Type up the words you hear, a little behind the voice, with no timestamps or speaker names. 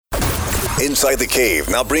Inside the Cave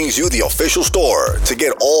now brings you the official store to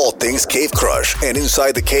get all things Cave Crush and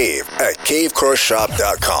Inside the Cave at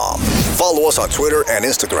CaveCrushShop.com. Follow us on Twitter and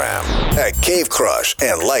Instagram at Cave Crush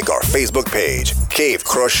and like our Facebook page, Cave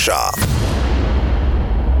Crush Shop.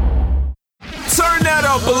 Turn that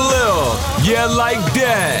up a little, yeah, like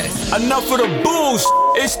that. Enough of the bullshit.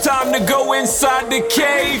 It's time to go inside the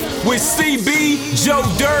cave with CB, Joe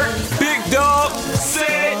Dirt, Big Dog,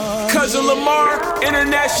 Sid, Cousin Lamar,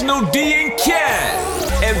 International D and Cat,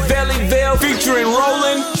 and Valley Vale featuring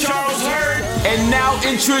Roland, Charles Hurd, and now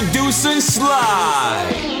introducing Sly.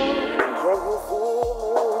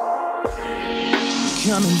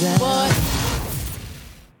 Coming down. Boy.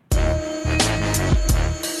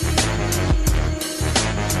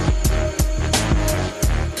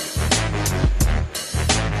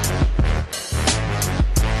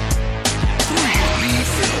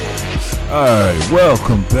 Alright,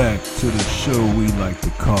 welcome back to the show we like to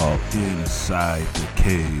call Inside the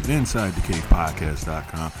Cave. Inside the Cave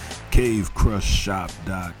Podcast.com,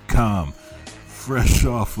 CaveCrushShop.com. Fresh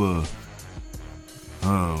off a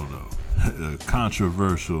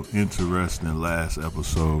controversial, interesting last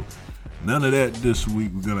episode. None of that this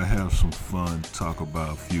week. We're gonna have some fun, talk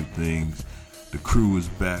about a few things. The crew is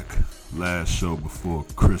back. Last show before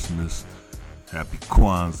Christmas. Happy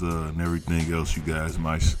Kwanzaa and everything else you guys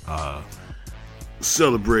might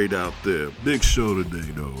celebrate out there. Big show today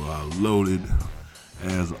though. Loaded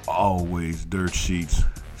as always. Dirt sheets.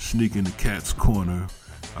 Sneaking the Cat's corner.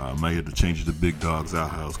 Might have to change it to Big Dog's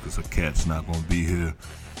outhouse because the Cat's not going to be here.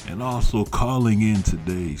 And also calling in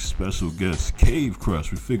today, special guest Cave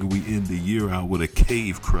Crush. We figure we end the year out with a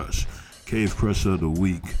Cave Crush. Cave Crush of the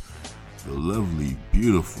week. The lovely,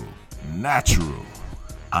 beautiful, natural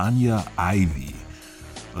Anya Ivy,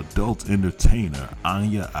 adult entertainer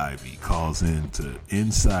Anya Ivy, calls in to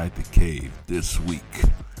Inside the Cave this week.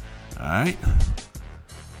 Alright?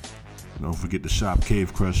 Don't forget to shop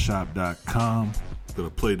CaveCrushShop.com. Gonna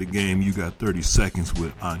play the game. You got 30 seconds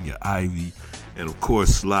with Anya Ivy. And of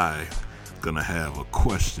course, Sly gonna have a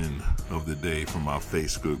question of the day from our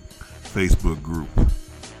Facebook group.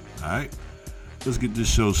 Alright? Let's get this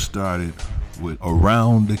show started with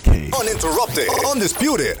Around the Cave. Uninterrupted,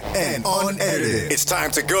 undisputed, and unedited. It's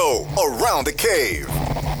time to go Around the Cave.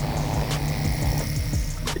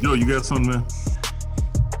 Yo, you got something, man?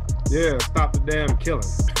 Yeah, stop the damn killing.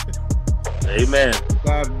 Amen.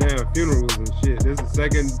 Stop the damn funerals and shit. This is the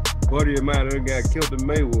second buddy of mine that got killed in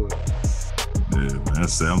Maywood. Yeah, man.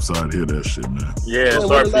 I'm sorry to hear that shit, man. Yeah,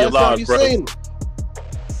 sorry for your loss, bro.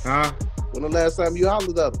 Huh? When the last time you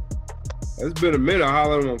hollered at him? It's been a minute. I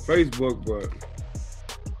hollered on Facebook, but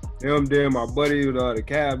him there, my buddy, the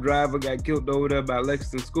cab driver, got killed over there by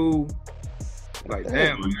Lexington School. Like,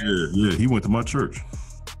 damn, man. Yeah, he went to my church.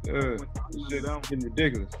 Yeah, shit, I'm getting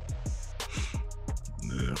ridiculous.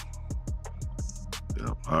 Yeah.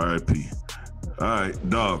 R.I.P. All right,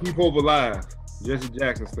 dog. Keep hope alive, Jesse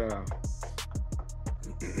Jackson style.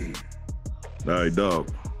 All right, dog.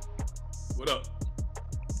 What up?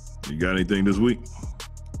 You got anything this week?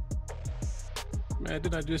 Man,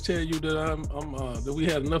 didn't I just tell you that that we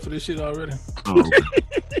had enough of this shit already? Oh, okay.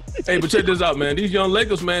 Hey, but check this out, man. These young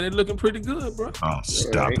Lakers, man, they're looking pretty good, bro. Oh,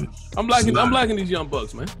 stop it. I'm liking these young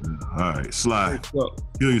bucks, man. All right, Sly.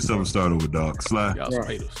 Kill yourself and start over, dog. Sly. Y'all some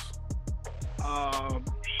haters.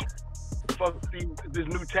 Fuck this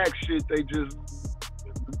new tax shit they just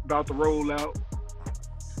about to roll out.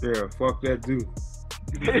 Yeah, fuck that dude.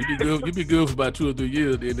 You be good for about 2 or 3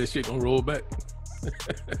 years, then that shit gonna roll back.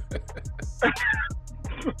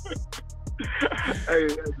 Hey,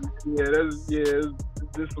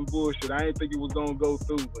 this some bullshit. I didn't think it was gonna go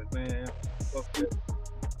through, but man, fuck that.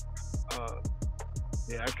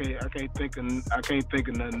 Yeah, I can't think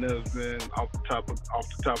of nothing else, man. Off the top of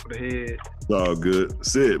the head. It's all good.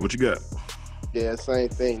 Sid, what you got? Yeah, same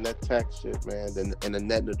thing. That tax shit, man, and the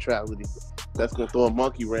net neutrality. That's gonna throw a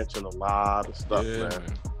monkey wrench in a lot of stuff, man.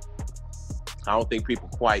 I don't think people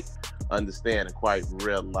quite understand and quite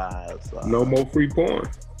realize. No more free porn.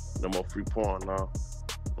 No more free porn, no.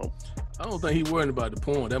 I don't think he worried about the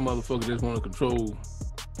porn. That motherfucker just want to control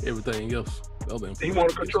everything else. He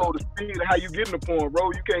want to control the speed of how you get in the porn,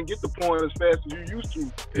 bro. You can't get the porn as fast as you used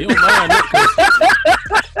to. He don't mind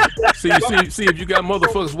that. See, if you got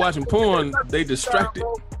motherfuckers watching porn, they distracted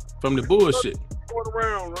from the bullshit.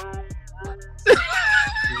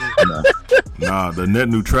 Nah, the net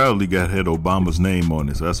neutrality had Obama's name on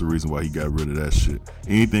it, so that's the reason why he got rid of that shit.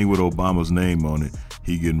 Anything with Obama's name on it,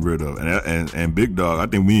 he getting rid of. And Big Dog, I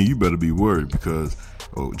think me and you better be worried because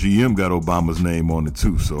GM got Obama's name on it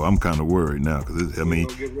too, so I'm kind of worried now because I mean,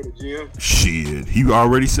 get rid of GM? Shit, he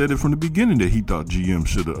already said it from the beginning that he thought GM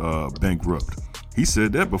should have bankrupt. He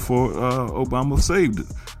said that before Obama saved it.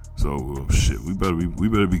 So shit, we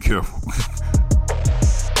better be careful.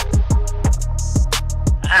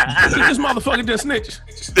 This motherfucker just snitched.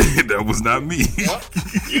 That was not me. What?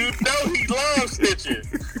 You know he loves snitching.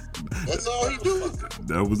 That's all he do.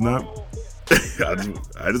 That was not.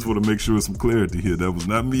 I just want to make sure some clarity here. That was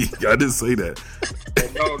not me. I didn't say that.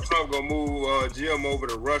 And Donald Trump gonna move GM over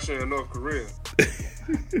to Russia and North Korea.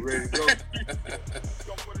 Ready to go? He's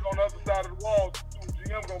gonna put it on the other side of the wall.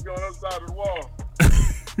 GM gonna be on the other side of the wall.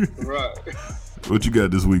 Right. What you got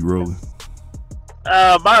this week, Roland?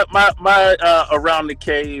 My around the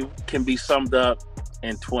cave can be summed up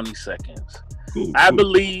in 20 seconds. Cool. I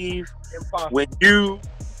believe Impossible.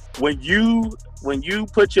 when you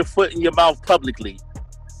put your foot in your mouth publicly,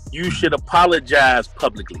 you should apologize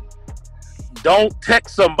publicly. Don't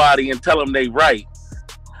text somebody and tell them they right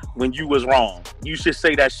when you was wrong. You should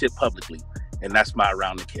say that shit publicly, and that's my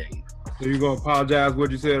around the cave. So you gonna apologize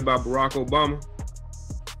what you said about Barack Obama?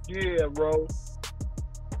 Yeah, bro.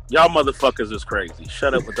 Y'all motherfuckers is crazy.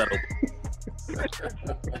 Shut up with that.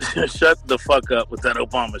 Shut the fuck up with that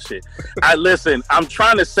Obama shit. Listen. I'm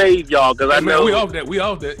trying to save y'all because I know we off that. We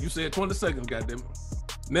off that. You said 20 seconds. Goddamn.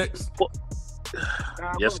 Next.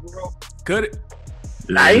 Yes. Bro. Cut it.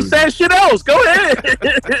 I ain't saying shit else. Go ahead.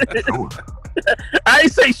 I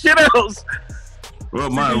ain't say shit else. Well,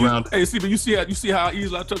 my around. Hey, see, but you see how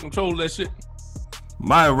easily I took control of that shit.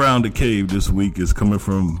 My around the cave this week is coming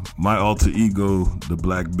from my alter ego, the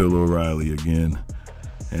Black Bill O'Reilly again.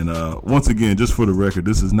 And once again, just for the record,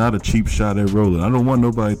 this is not a cheap shot at Roland. I don't want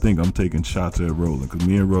nobody to think I'm taking shots at Roland because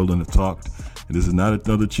me and Roland have talked, and this is not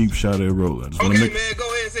another cheap shot at Roland. Okay, man,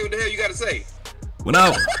 go ahead and say what the hell you got to say. When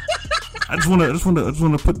I just want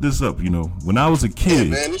to put this up. You know, when I was a kid,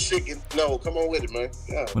 Yeah, man, this shit come on with it, man.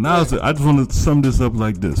 Yeah, I just want to sum this up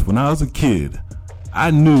like this. When I was a kid, I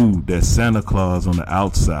knew that Santa Claus on the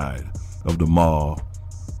outside of the mall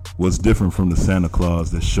was different from the Santa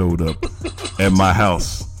Claus that showed up at my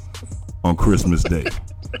house on Christmas Day.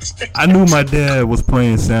 I knew my dad was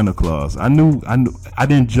playing Santa Claus. I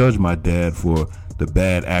didn't judge my dad for the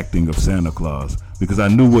bad acting of Santa Claus because I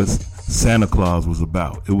knew what Santa Claus was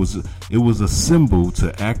about. It was a symbol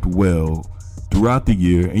to act well throughout the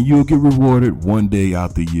year, and you'll get rewarded one day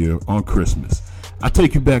out the year on Christmas. I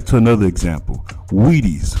take you back to another example.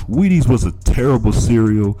 Wheaties. Wheaties was a terrible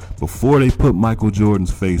cereal before they put Michael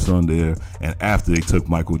Jordan's face on there and after they took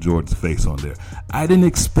Michael Jordan's face on there. I didn't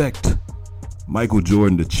expect Michael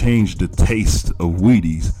Jordan to change the taste of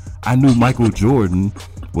Wheaties. I knew Michael Jordan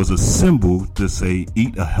was a symbol to say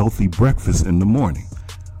eat a healthy breakfast in the morning.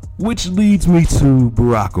 Which leads me to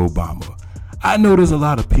Barack Obama. I know there's a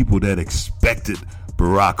lot of people that expected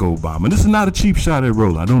Barack Obama. This is not a cheap shot at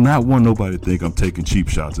Roland. I do not want nobody to think I'm taking cheap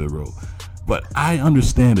shots at Roland. But I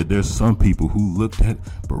understand that there's some people who looked at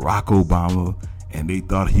Barack Obama and they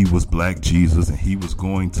thought he was Black Jesus and he was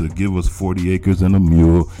going to give us 40 acres and a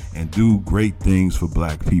mule and do great things for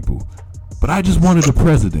black people. But I just wanted a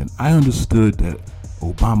president. I understood that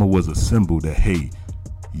Obama was a symbol that, hey,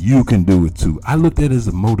 you can do it too. I looked at it as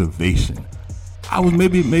a motivation. I was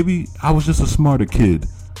maybe I was just a smarter kid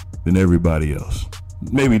than everybody else.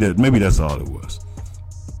 Maybe that's all it was.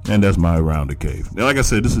 And that's my around the cave. Now, like I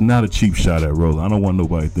said, this is not a cheap shot at Roland. I don't want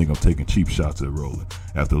nobody to think I'm taking cheap shots at Roland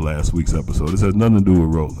after last week's episode. This has nothing to do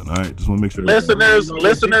with Roland, all right? Just want to make sure.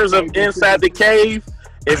 Listeners of Inside the Cave,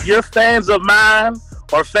 if you're fans of mine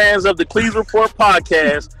or fans of the Cleveland Report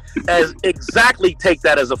podcast, as exactly take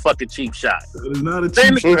that as a fucking cheap shot. That is not a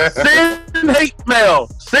cheap shot. Send hate mail.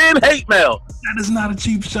 Send hate mail. That is not a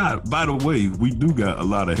cheap shot. By the way, we do got a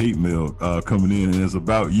lot of hate mail coming in, and it's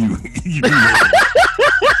about you. You do know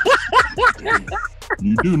that.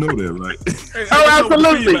 You do know that, right? Hey,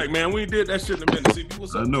 absolutely. Feedback, man. We did that shit in a minute. See,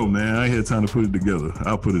 what's up? I know, man. I ain't had time to put it together.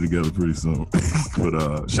 I'll put it together pretty soon.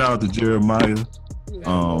 But shout out to Jeremiah. We're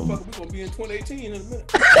gonna be in 2018 in a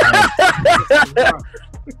minute.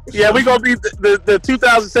 Yeah, we're gonna be the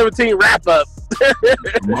 2017 wrap up.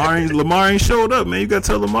 Lamar ain't showed up, man. You gotta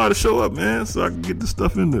tell Lamar to show up, man, so I can get this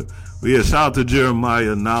stuff in there. But yeah, shout out to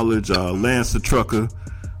Jeremiah, Knowledge, Lance the Trucker,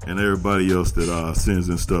 and everybody else that sends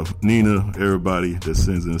in stuff. Nina, everybody that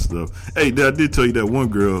sends in stuff. Hey, I did tell you that one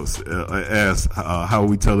girl asked how are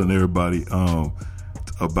we telling everybody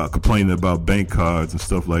about complaining about bank cards and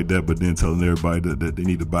stuff like that, but then telling everybody that they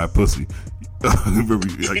need to buy pussy.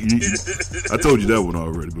 I told you that one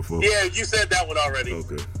already before. Yeah, you said that one already.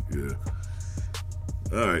 Okay, yeah.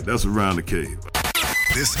 All right, that's Around the Cave.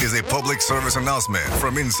 This is a public service announcement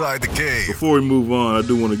from Inside the Cave. Before we move on, I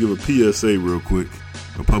do want to give a PSA real quick,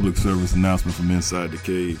 a public service announcement from Inside the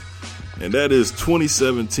Cave. And that is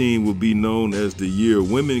 2017 will be known as the year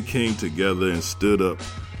women came together and stood up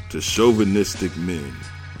to chauvinistic men.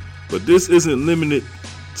 But this isn't limited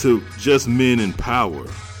to just men in power.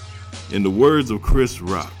 In the words of Chris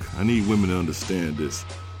Rock, I need women to understand this.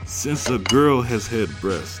 Since a girl has had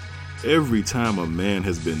breasts, every time a man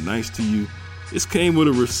has been nice to you, it came with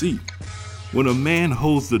a receipt. When a man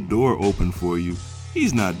holds the door open for you,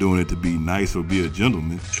 he's not doing it to be nice or be a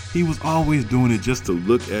gentleman. He was always doing it just to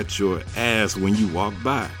look at your ass when you walk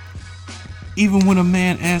by. Even when a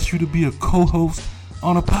man asks you to be a co-host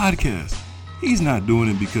on a podcast, he's not doing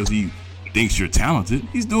it because he thinks you're talented.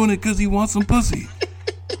 He's doing it because he wants some pussy.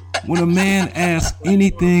 When a man asks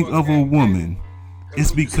anything of a woman,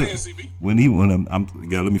 it's because let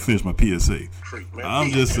me finish my PSA.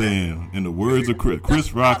 I'm just saying, in the words of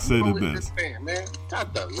Chris Rock said it best.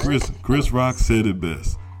 Chris Rock said it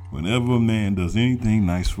best. Whenever a man does anything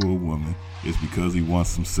nice for a woman, it's because he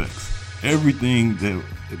wants some sex. Everything that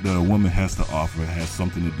a woman has to offer has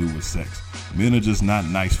something to do with sex. Men are just not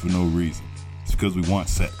nice for no reason. It's because we want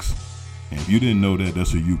sex. And if you didn't know that,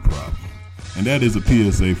 that's a you problem. And that is a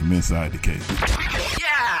PSA from Inside the Cave.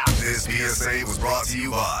 Yeah! This PSA was brought to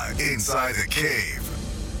you by Inside the Cave.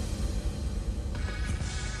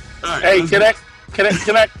 Right, hey, can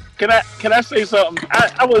I say something?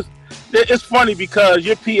 It's funny because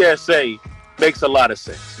your PSA makes a lot of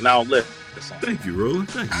sense. Now listen. Thank you, Roland.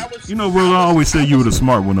 Thank you. Roland, I always say you were the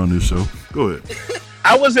smart one on this show. Go ahead.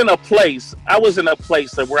 I was in a place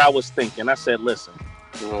where I was thinking. I said, listen.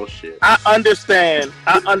 Oh shit. I understand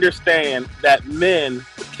that men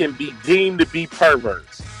can be deemed to be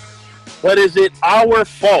perverts. But is it our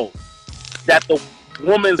fault that the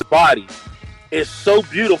woman's body is so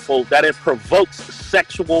beautiful that it provokes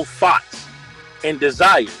sexual thoughts and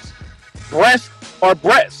desires? Breasts are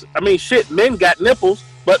breasts. I mean, shit, men got nipples,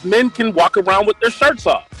 but men can walk around with their shirts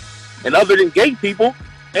off. And other than gay people,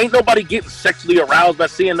 ain't nobody getting sexually aroused by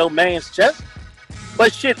seeing no man's chest.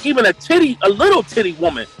 But shit, even a little titty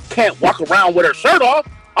woman can't walk around with her shirt off.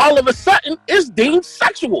 All of a sudden, it's deemed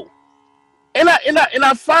sexual. And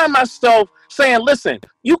I find myself saying, listen,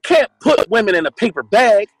 you can't put women in a paper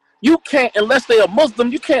bag. You can't, unless they're a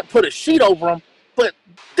Muslim, you can't put a sheet over them. But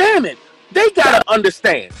damn it, they gotta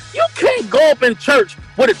understand. You can't go up in church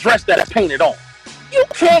with a dress that is painted on. You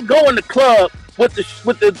can't go in the club with the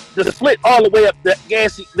slit all the way up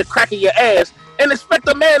the crack of your ass and expect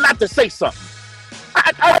a man not to say something.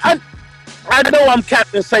 I know I'm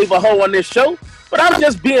Captain Save a Hoe on this show, but I'm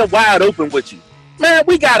just being wide open with you. Man,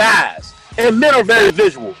 we got eyes, and men are very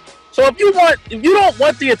visual. So if you don't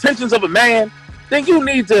want the attentions of a man, then you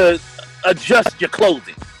need to adjust your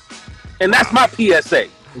clothing. And that's my PSA.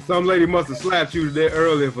 And some lady must have slapped you today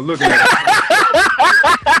earlier for looking at it.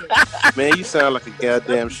 Man, you sound like a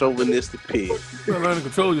goddamn chauvinistic pig. You learn to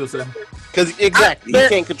control yourself. Because exactly, he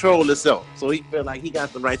can't control himself. So he feel like he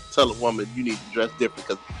got the right to tell a woman, you need to dress different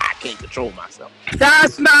because I can't control myself.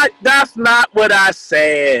 That's not what I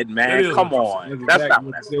said, man. Come on. That's not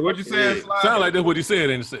what I said. What you saying? Yeah. Sound like that's what he said,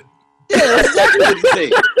 ain't it? Yeah, that's exactly what he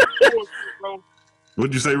said.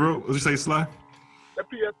 What'd you say, Ro? What'd you say, Sly? That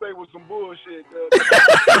PSA was some bullshit.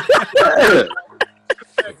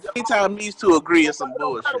 Anytime these two agree, it's some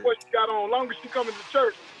bullshit. No matter what she got on, long as she coming to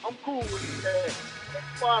church, I'm cool with that.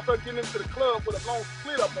 As far as her getting into the club with a long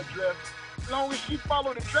split up her dress, as long as she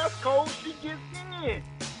follow the dress code, she gets in.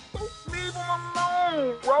 Don't leave them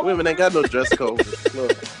alone, bro. Women ain't got no dress code.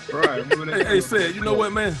 Right. Hey, Sad, you know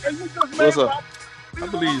what, man? What's up? I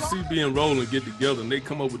believe CB and Roland get together and they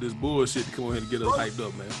come up with this bullshit to come over here and get us hyped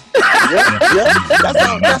up, man.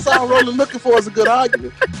 Yeah. That's all Roland looking for is a good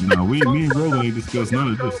argument. No, me and Roland ain't discussed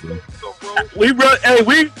none of this, though.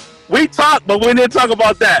 We talk, but we didn't talk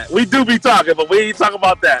about that. We do be talking, but we didn't talk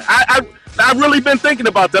about that. I've really been thinking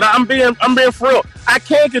about that. I'm being for real. I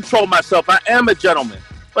can't control myself. I am a gentleman,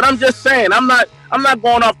 but I'm just saying I'm not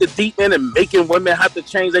going off the deep end and making women have to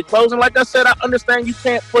change their clothes. And like I said, I understand you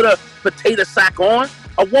can't put a potato sack on.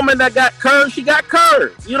 A woman that got curves, she got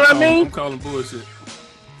curves. You know what I mean? I'm calling bullshit.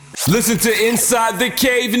 Listen to Inside the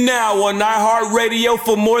Cave now on iHeartRadio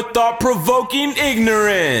for more thought-provoking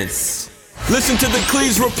ignorance. Listen to the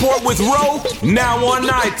Cleves Report with Ro now on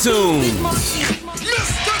iTunes.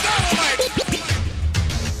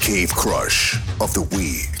 Cave Crush of the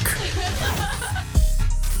Week.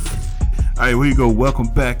 All right, here you go. Welcome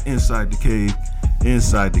back inside the cave.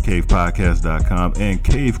 InsideTheCavePodcast.com and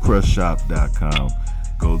CaveCrushShop.com.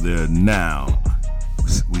 Go there now.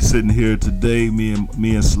 We sitting here today, me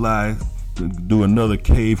and Sly, to do another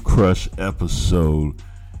Cave Crush episode.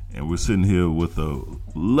 And we're sitting here with a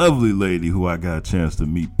lovely lady who I got a chance to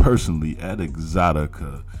meet personally at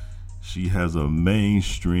Exotica. She has a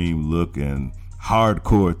mainstream look and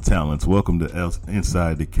hardcore talents. Welcome to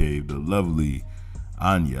Inside the Cave, the lovely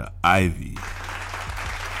Anya Ivy.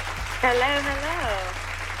 Hello.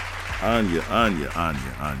 Anya.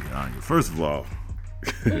 First of all,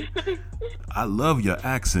 I love your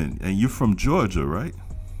accent. And you're from Georgia, right?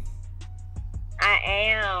 I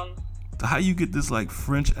am. How you get this like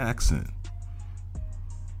French accent?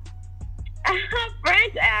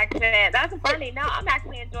 French accent. That's funny. No, I'm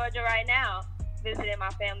actually in Georgia right now, visiting my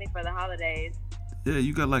family for the holidays. Yeah,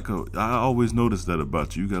 you got like I always noticed that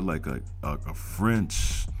about you. You got like a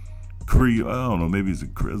French Creole. I don't know. Maybe is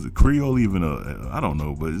it Creole even? I don't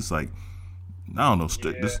know. But it's like, I don't know.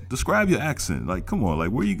 Describe your accent. Like, come on.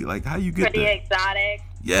 Like, where you like? How you get pretty that? Exotic.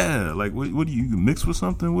 Yeah. Like, what do you mix with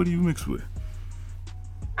something? What do you mix with?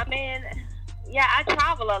 I mean, yeah, I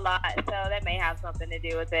travel a lot, so that may have something to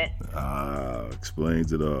do with it.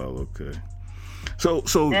 Explains it all. Okay.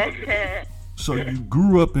 So you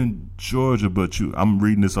grew up in Georgia, but I'm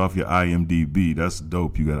reading this off your IMDb. That's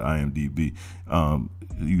dope. You got IMDb.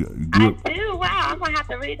 You grew up. I do. Wow, I'm gonna have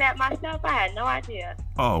to read that myself. I had no idea.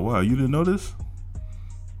 Oh wow, you didn't know this?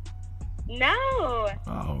 No.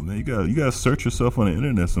 Oh man, you gotta search yourself on the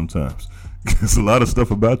internet sometimes. There's a lot of stuff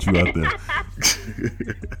about you out there.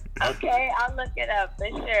 Okay, I'll look it up for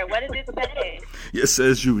sure. What does it say? It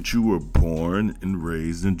says you were born and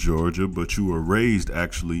raised in Georgia, but you were raised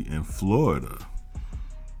actually in Florida.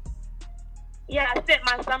 Yeah, I spent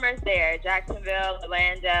my summers there, Jacksonville,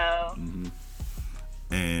 Orlando. Mm-hmm.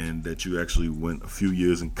 And that you actually went a few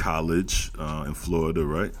years in college in Florida,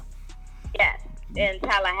 right? Yes, in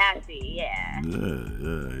Tallahassee, yeah.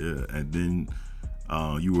 Yeah. And then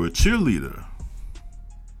you were a cheerleader.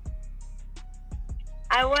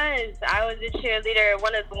 I was a cheerleader,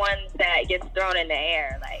 one of the ones that gets thrown in the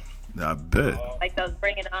air, like. I bet. Like those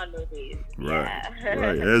Bring It On movies. Right. Yeah.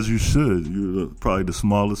 Right. As you should. You're probably the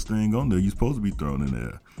smallest thing on there. You're supposed to be thrown in the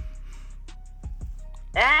air.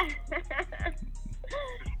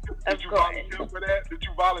 Did you volunteer for that? Did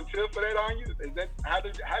you volunteer for that, Anya? How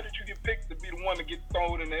did you get picked to be the one to get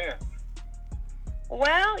thrown in the air?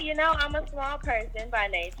 Well, I'm a small person by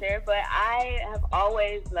nature, but I have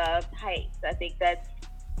always loved heights. I think that's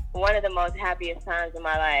one of the most happiest times in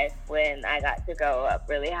my life, when I got to go up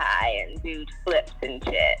really high and do flips and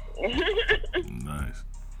shit. Nice.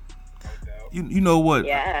 You know what?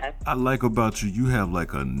 Yeah. I like about you. You have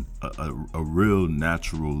like a real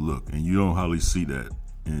natural look, and you don't hardly see that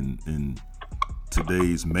in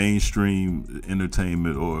today's mainstream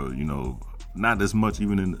entertainment, or not as much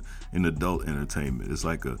even in adult entertainment. It's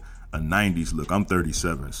like a 90s look. I'm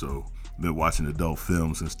 37, so I've been watching adult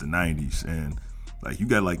films since the 90s, and like you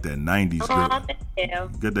got like that 90s girl. You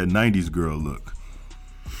got that 90s girl look.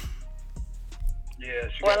 Yeah.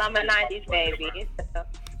 Well, I'm a 90s baby. So.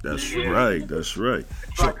 That's right. It's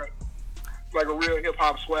like a real hip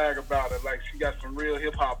hop swag about it. Like she got some real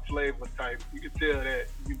hip hop flavor type. You can tell that.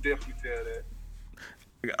 You can definitely tell that.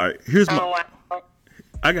 All right, here's my. Wow.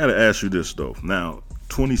 I gotta ask you this though. Now,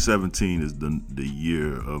 2017 is the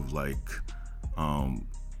year of like,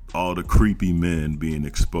 all the creepy men being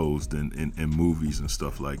exposed in movies and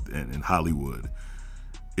stuff like that in Hollywood.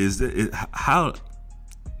 How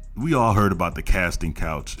we all heard about the casting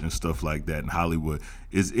couch and stuff like that in Hollywood.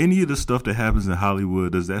 Is any of the stuff that happens in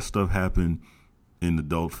Hollywood, does that stuff happen in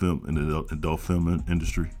the adult film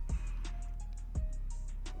industry?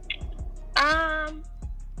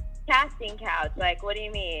 Casting couch, like, what do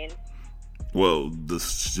you mean? Well, the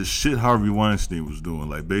shit Harvey Weinstein was doing,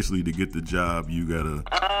 like basically to get the job, you gotta.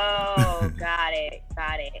 Oh, got it.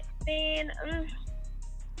 I mean,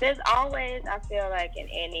 there's always, I feel like in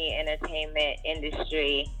any entertainment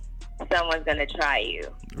industry, someone's gonna try you.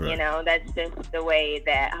 Right. That's just the way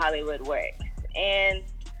that Hollywood works. And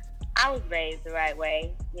I was raised the right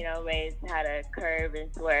way, raised how to curve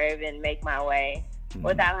and swerve and make my way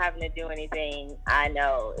without having to do anything I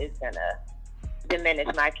know is gonna diminish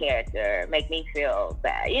my character, make me feel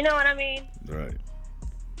bad. You know what I mean?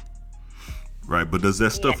 Right, but does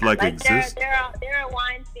that stuff exist? There are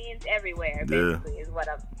Weinsteins everywhere, basically, is what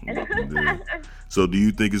I'm yeah. So do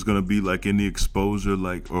you think it's going to be like any exposure,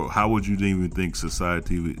 like, or how would you even think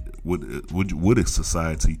society would a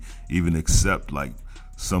society even accept like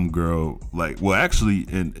some girl, like, well, actually,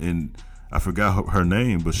 in I forgot her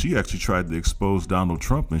name, but she actually tried to expose Donald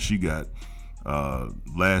Trump, and she got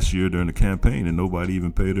last year during the campaign, and nobody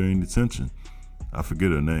even paid her any attention. I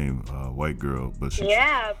forget her name, white girl, but she.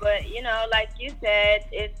 Yeah, but like you said,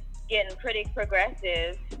 it's getting pretty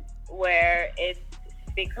progressive, where it's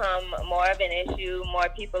become more of an issue. More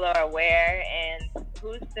people are aware, and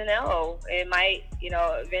who's to know? It might,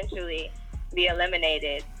 eventually be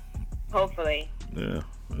eliminated. Hopefully. Yeah.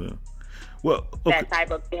 Well, okay. That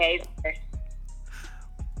type of behavior.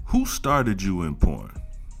 Who started you in porn?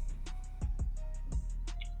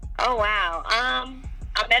 Oh wow.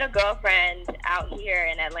 I met a girlfriend out here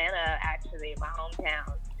in Atlanta, actually, my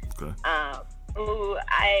hometown. Okay. Who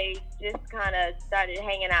I just kind of started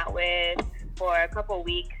hanging out with for a couple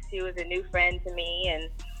weeks. She was a new friend to me, and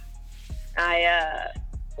I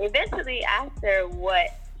eventually asked her what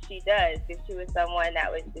she does, because she was someone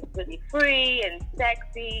that was just really free and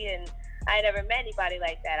sexy, and I never met anybody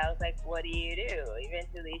like that. I was like, what do you do?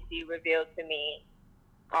 Eventually she revealed to me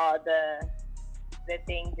all the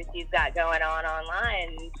things that she's got going on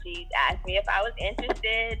online. She asked me if I was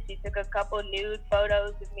interested. She took a couple nude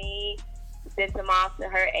photos of me, sent them off to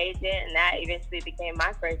her agent, and that eventually became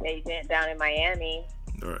my first agent down in Miami.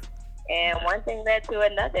 All right. And one thing led to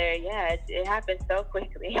another. Yeah, it happened so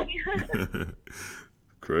quickly.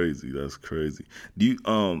 Crazy. That's crazy. Do you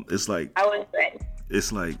it's like I was ready.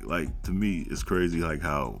 It's like to me it's crazy like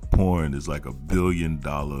how porn is like $1 billion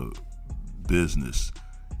business.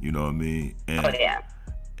 You know what I mean? And yeah.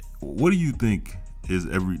 What do you think is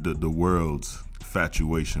the world's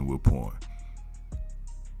infatuation with porn?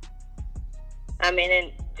 I mean,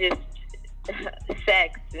 and just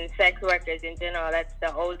sex and sex workers in general, that's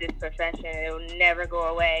the oldest profession. It will never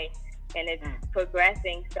go away. And it's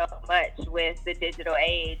progressing so much with the digital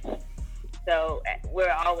age. So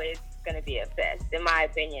we're always going to be obsessed, in my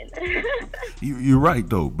opinion. You're right,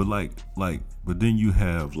 though. But but then you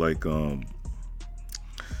have like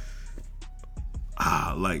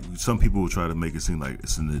some people will try to make it seem like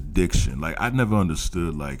it's an addiction. Like I never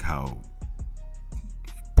understood like how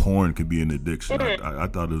porn could be an addiction. I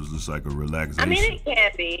thought it was just like a relaxation. I mean, it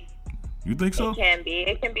can be. You think so? It can be.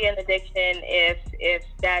 It can be an addiction if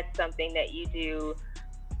that's something that you do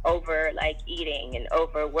over like eating and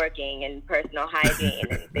overworking and personal hygiene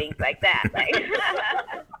and things like that. Like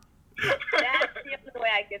that's the only way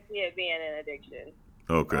I could see it being an addiction.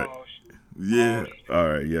 Okay. Yeah. All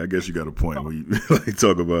right. Yeah. I guess you got a point when you like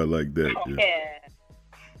talk about it like that. Yeah.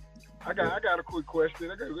 I got a quick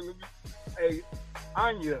question. Hey,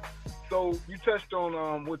 Anya. So you touched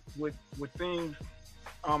on with things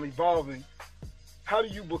evolving. How do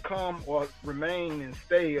you become or remain and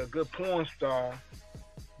stay a good porn star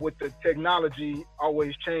with the technology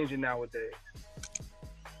always changing nowadays?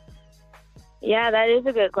 Yeah, that is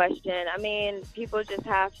a good question. I mean, people just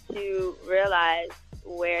have to realize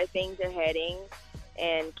where things are heading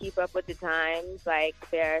and keep up with the times. Like,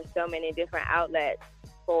 there are so many different outlets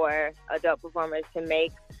for adult performers to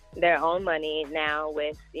make their own money now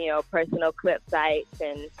with, personal clip sites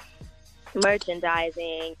and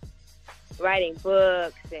merchandising, writing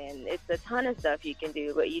books, and it's a ton of stuff you can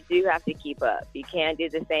do, but you do have to keep up. You can't do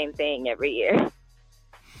the same thing every year.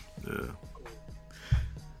 Yeah.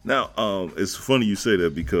 Now, it's funny you say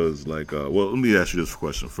that because, let me ask you this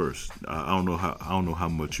question first. I don't know how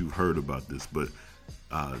much you've heard about this, but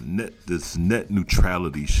this net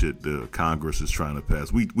neutrality shit the Congress is trying to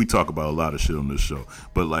pass. We talk about a lot of shit on this show,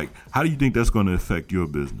 but how do you think that's going to affect your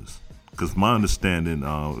business? Because my understanding,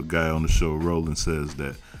 a guy on the show, Roland, says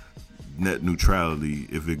that net neutrality,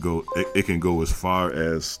 if it can go as far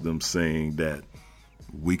as them saying that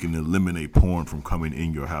we can eliminate porn from coming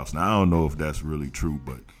in your house. Now, I don't know if that's really true,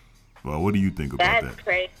 but what do you think about that? That's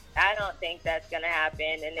crazy. I don't think that's going to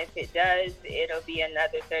happen. And if it does, it'll be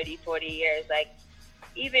another 30, 40 years. Like,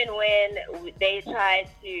 even when they tried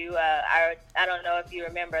to, I don't know if you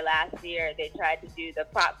remember last year, they tried to do the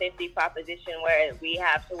Prop 50 proposition where we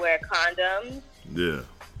have to wear condoms. Yeah.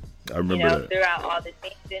 I remember that. Throughout all the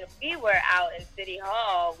things. And we were out in City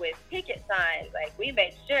Hall with picket signs. Like, we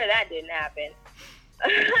made sure that didn't happen.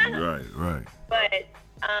 Right. But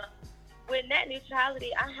with net neutrality,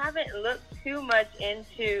 I haven't looked too much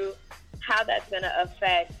into how that's going to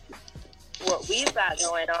affect what we've got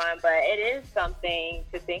going on, but it is something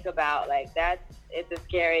to think about. Like, it's a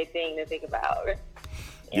scary thing to think about.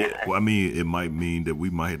 Yeah, well, I mean, it might mean that we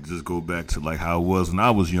might just go back to like how it was when I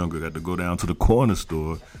was younger. Got to go down to the corner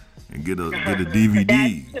store and get a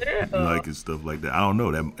DVD, and stuff like that. I don't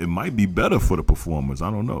know. That it might be better for the performers. I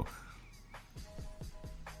don't know.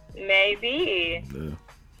 Maybe. Yeah.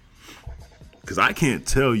 Because I can't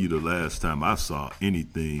tell you the last time I saw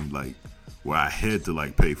anything like where I had to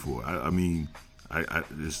like pay for it. I mean,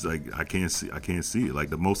 it's like I can't see it. Like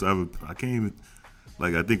the most I can't even.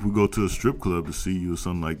 Like I think we go to a strip club to see you or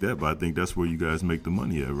something like that. But I think that's where you guys make the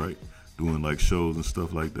money at, right? Doing like shows and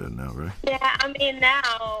stuff like that now, right? Yeah, I mean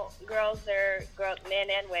now men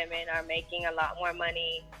and women are making a lot more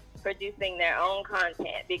money producing their own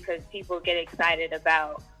content because people get excited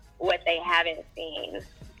about what they haven't seen.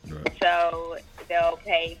 Right. So they'll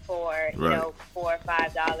pay for $4 or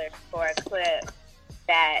 $5 for a clip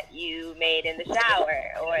that you made in the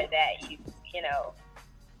shower or that you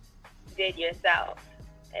did yourself,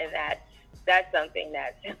 and that's something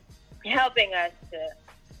that's helping us to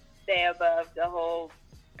stay above the whole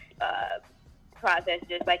process.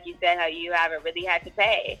 Just like you said, how you haven't really had to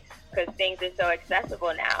pay because things are so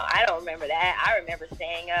accessible now. I don't remember that. I remember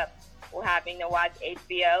staying up having to watch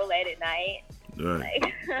HBO late at night.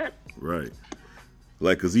 Right. Right.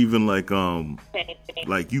 Like, cause even like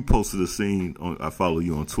you posted a scene on. I follow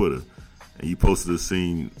you on Twitter, and you posted a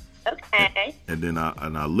scene. Okay. And then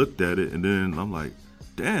I looked at it, and then I'm like,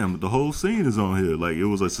 damn, the whole scene is on here. Like it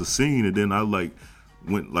was like a scene, and then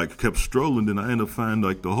I kept strolling, then I ended up finding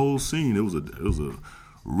like the whole scene. It was a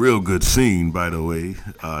real good scene, by the way.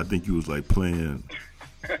 I think you was like playing.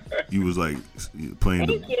 You was like playing.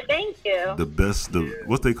 Thank you. The best,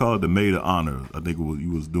 what they call it, the maid of honor. I think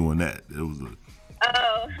you was doing that. It was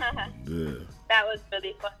yeah. That was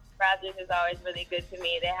really fun. Rogers is always really good to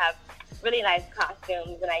me. They have really nice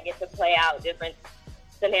costumes, and I get to play out different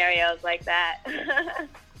scenarios like that.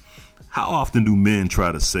 How often do men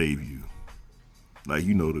try to save you? Like,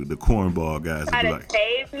 the cornball guys. Try to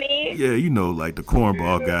save me? Yeah, like the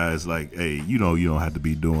cornball guys, like, hey, you don't have to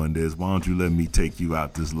be doing this. Why don't you let me take you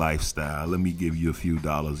out this lifestyle? Let me give you a few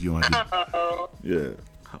dollars. You don't have to. Yeah.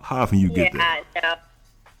 How often you get that? No.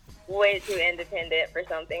 Way too independent for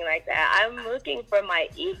something like that. I'm looking for my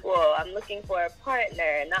equal. I'm looking for a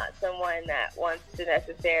partner, not someone that wants to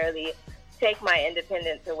necessarily take my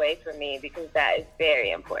independence away from me, because that is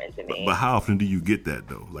very important to me. But how often do you get that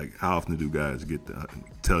though? Like, how often do guys get that?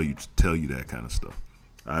 Tell you that kind of stuff?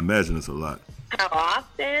 I imagine it's a lot. How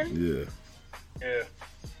often? Yeah.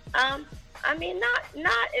 I mean,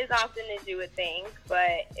 not as often as you would think,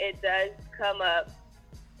 but it does come up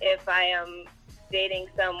if I am dating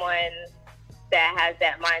someone that has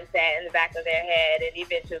that mindset in the back of their head. It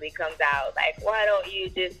eventually comes out like, why don't you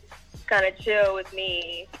just kind of chill with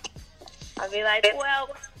me? I'll be like, well,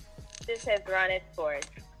 this has run its course.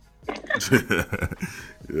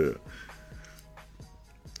 Yeah.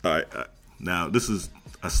 All right. Now,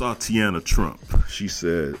 I saw Tiana Trump. She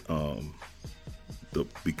said,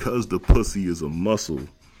 because the pussy is a muscle,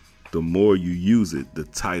 the more you use it, the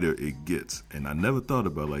tighter it gets. And I never thought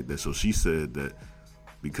about it like that. So she said that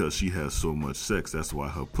because she has so much sex, that's why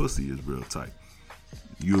her pussy is real tight.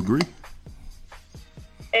 You agree?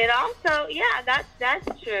 It also, that's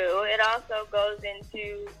true. It also goes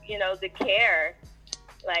into, the care.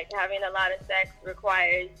 Like, having a lot of sex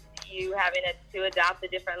requires you having to adopt a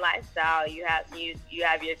different lifestyle. You have your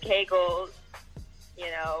Kegels.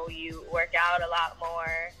 You work out a lot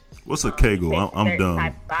more. What's a Kegel? I'm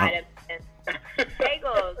dumb.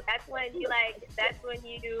 Kegels. That's when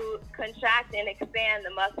you contract and expand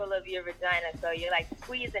the muscle of your vagina. So you're like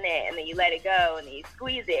squeezing it, and then you let it go, and then you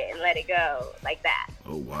squeeze it and let it go, like that.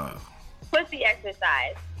 Oh wow. Pussy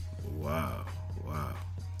exercise. Wow.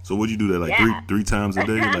 So would you do that like three times a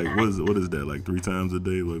day? Like what is that? Like 3 times a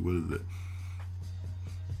day? Like what is that?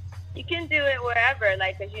 You can do it wherever,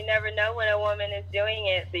 because you never know when a woman is doing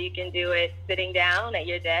it. So you can do it sitting down at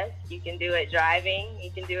your desk. You can do it driving. You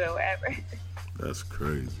can do it wherever. That's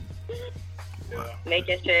crazy. Wow.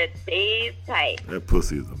 Making sure it stays tight. That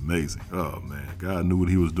pussy is amazing. Oh, man. God knew what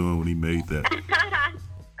he was doing when he made that.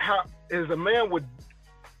 How is a man with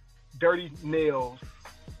dirty nails,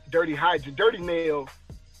 dirty hygiene, dirty nails,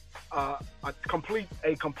 a complete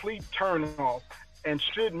turn off? And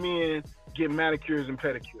should men get manicures and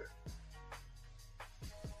pedicures?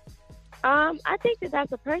 I think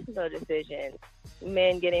that's a personal decision.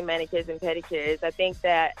 Men getting manicures and pedicures. I think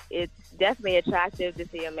that it's definitely attractive to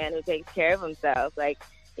see a man who takes care of himself. Like,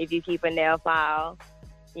 if you keep a nail file,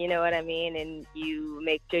 you know what I mean, and you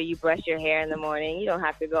make sure you brush your hair in the morning. You don't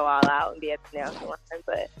have to go all out and be at the nail salon,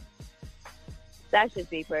 but that's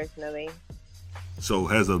just me personally. So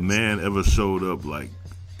has a man ever showed up like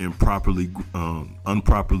improperly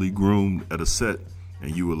groomed at a set,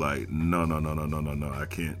 and you were like, no, I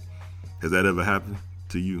can't? Has that ever happened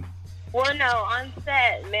to you? Well, no, on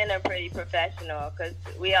set, men are pretty professional because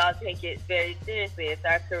we all take it very seriously. It's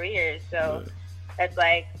our careers, so That's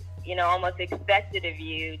like, almost expected of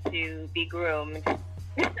you to be groomed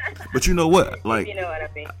But you know what? Like, you know what I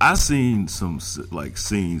mean. I seen some like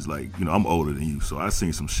scenes, like, you know, I'm older than you, so I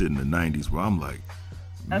seen some shit in the '90s where I'm like,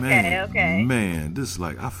 man, this,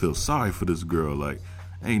 like, I feel sorry for this girl. Like,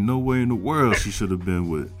 ain't no way in the world she should have been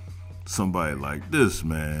with somebody like this,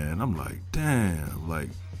 man. I'm like, damn, like,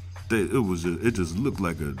 it just looked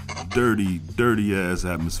like a dirty ass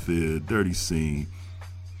atmosphere, dirty scene.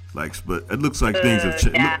 Like, but it looks like things have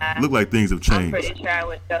changed. Yeah. Look like things have changed. I'm pretty sure I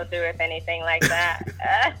would go through if anything like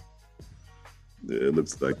that. Yeah, it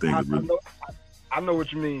looks like things have really. I know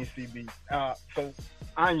what you mean, CB. So,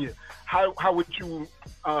 Anya, how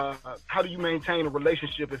do you maintain a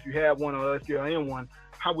relationship if you have one, or if you're in one?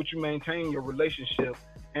 How would you maintain your relationship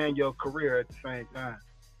and your career at the same time?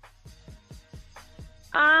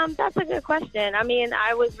 That's a good question. I mean,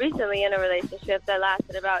 I was recently in a relationship that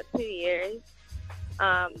lasted about 2 years.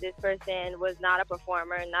 This person was not a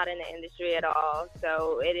performer, not in the industry at all.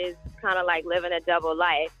 So it is kind of like living a double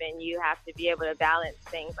life, and you have to be able to balance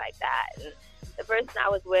things like that. And the person I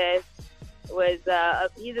was with was,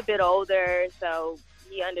 he's a bit older, so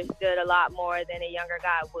he understood a lot more than a younger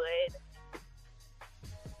guy would.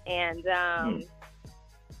 And,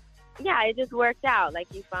 yeah, it just worked out.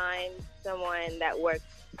 Like, you find someone that works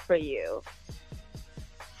for you.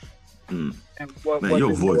 And Man,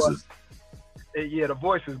 your voice is... Yeah, the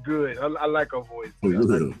voice is good. I like her voice. For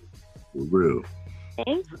real.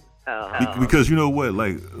 Thanks. Because you know what,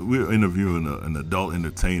 like, we're interviewing an adult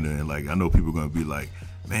entertainer, and like, I know people are gonna be like,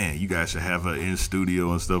 man, you guys should have her in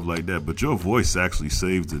studio and stuff like that. But your voice actually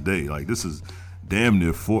saves the day. Like, this is damn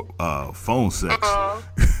near phone sex.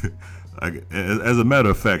 Like, as a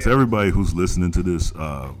matter of fact, everybody who's listening to this,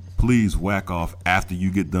 please whack off after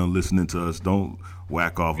you get done listening to us. Don't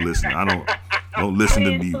whack off listening. Don't listen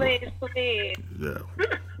to me. Please. Yeah.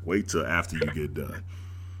 Wait till after you get done.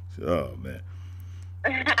 Oh, man.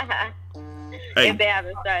 Hey. If they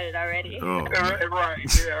haven't started already. Oh,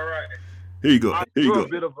 right. Yeah, right. Here you go.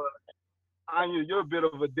 Anya, you're a bit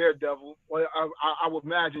of a daredevil. Well, I would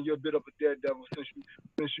imagine you're a bit of a daredevil since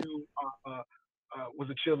you was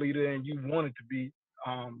a cheerleader and you wanted to be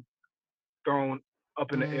thrown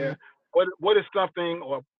up in the air. What is something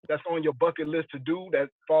or that's on your bucket list to do that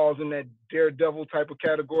falls in that daredevil type of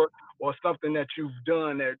category, or something that you've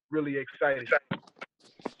done that really excited you?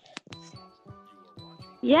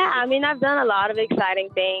 Yeah, I mean, I've done a lot of exciting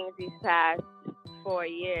things these past 4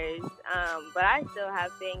 years, but I still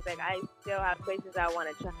have things, like I still have places I want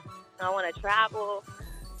to travel.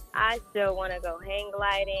 I still want to go hang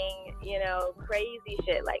gliding, crazy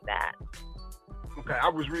shit like that. Okay, I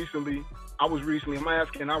was recently in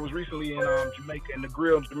Jamaica, in the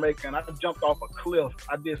Grill in Jamaica, and I jumped off a cliff.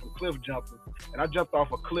 I did some cliff jumping, and I jumped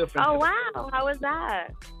off a cliff. Oh, wow. How was that?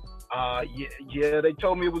 Yeah, they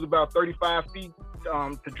told me it was about 35 feet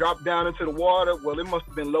to drop down into the water. Well, it must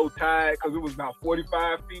have been low tide because it was about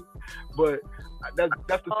 45 feet. But that's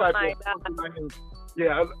the type of thing.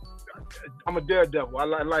 Yeah, I'm a daredevil. I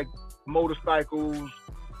like motorcycles,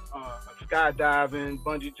 skydiving,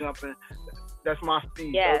 bungee jumping. That's my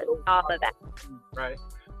speed. Yeah, all of that. Right.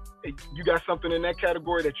 You got something in that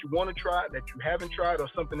category that you want to try, that you haven't tried, or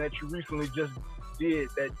something that you recently just did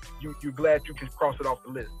that you're glad you can cross it off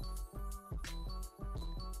the list?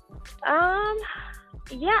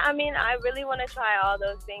 Yeah, I mean, I really want to try all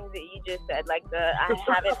those things that you just said. Like I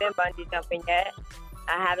haven't been bungee jumping yet.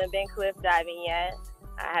 I haven't been cliff diving yet.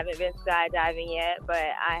 I haven't been skydiving yet, but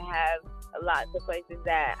I have lots of places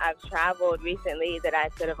that I've traveled recently that I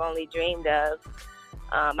could have only dreamed of.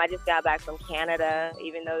 I just got back from Canada,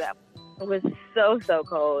 even though that was so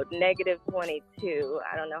cold, -22.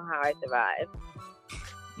 I don't know how I survived.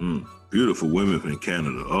 Beautiful women in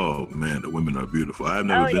Canada. Oh man, the women are beautiful. I've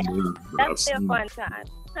never been there. That's a fun time.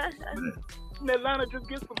 Didn't Atlanta just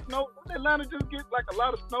get some snow? Didn't Atlanta just get like a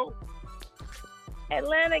lot of snow?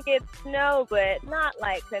 Atlanta gets snow, but not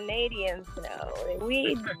like Canadian snow.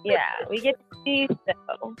 We get to see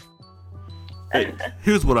snow. Hey,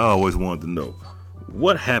 here's what I always wanted to know.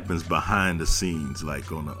 What happens behind the scenes, like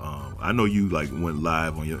on the I know you like went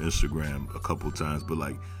live on your Instagram a couple of times, but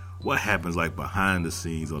like what happens like behind the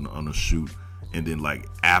scenes on a shoot, and then like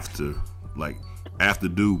after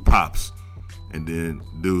dude pops, and then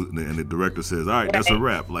the director says, all right, that's a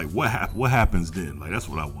wrap. Like what happens then? Like that's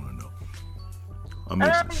what I want to know. I'm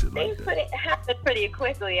into shit like that. Things happen pretty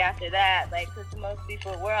quickly after that, like because most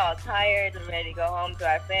people, we're all tired and ready to go home to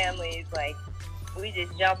our families. Like we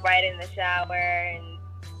just jump right in the shower and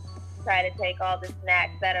try to take all the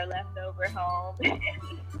snacks that are left over home.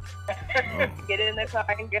 Get in the car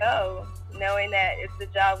and go, knowing that it's a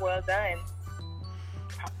job well done.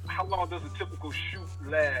 How long does a typical shoot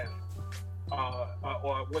last? or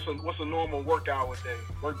what's a normal work day?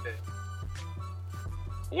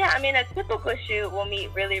 Yeah, I mean, a typical shoot will meet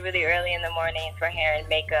really, really early in the morning for hair and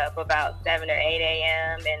makeup, about 7 or 8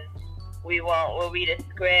 a.m. And we'll read a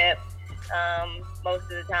script most of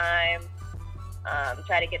the time.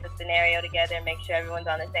 Try to get the scenario together and make sure everyone's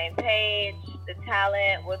on the same page. The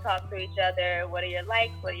talent, we'll talk to each other. What are your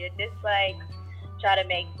likes? What are your dislikes? Try to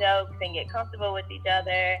make jokes and get comfortable with each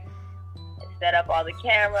other. Set up all the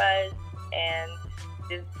cameras and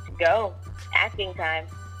just go. Acting time.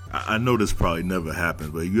 I know this probably never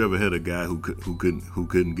happened, but you ever had a guy who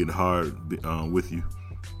couldn't get hard with you?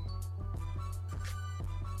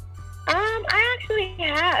 I actually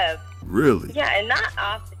have. Really? Yeah, and not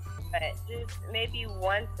often, but just maybe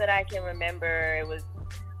once that I can remember. It was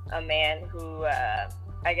a man who,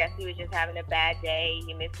 I guess he was just having a bad day.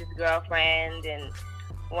 He missed his girlfriend and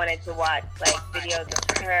wanted to watch like videos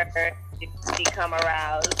of her to become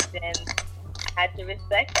aroused, and I had to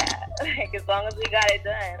respect that. Like, as long as we got it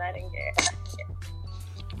done, I didn't care.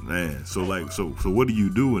 Man, so what do you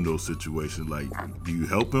do in those situations? Like, do you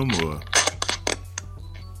help him or?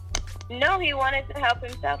 No, he wanted to help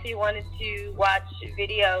himself. He wanted to watch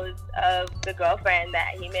videos of the girlfriend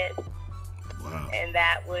that he missed. Wow. And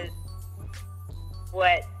that was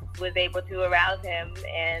what was able to arouse him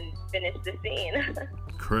and finish the scene.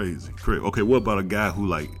 Crazy. Okay, what about a guy who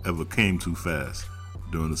like ever came too fast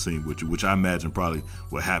during the scene with you, which I imagine probably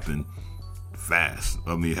would happen fast.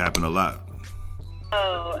 I mean, it happened a lot.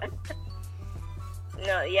 Oh.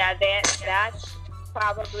 No, yeah, that's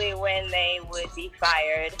probably when they would be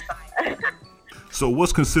fired. So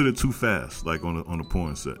what's considered too fast, like on a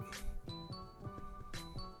porn set?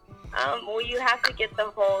 Well, you have to get the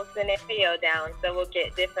whole scenario down. So we'll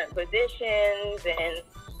get different positions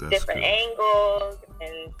and different angles,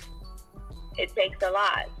 and it takes a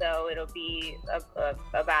lot. So it'll be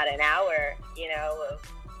about an hour,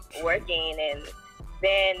 of working, and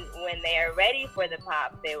then when they are ready for the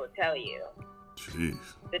pop, they will tell you. Jeez.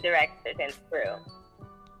 The director and crew.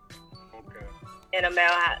 Okay. And a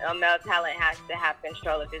male talent has to have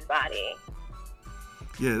control of his body.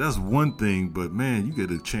 Yeah, that's one thing, but man, you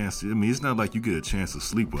get a chance to, it's not like you get a chance to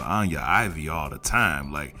sleep with Anya Ivy all the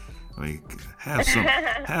time. Like,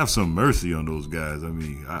 have some mercy on those guys.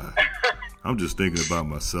 I'm just thinking about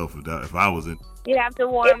myself if I was in. You have to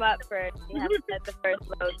warm up first. You have to let the first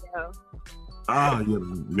load go.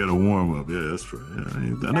 You gotta warm up. Yeah, that's right.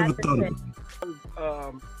 Yeah, I never thought of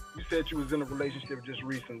it. You said you was in a relationship just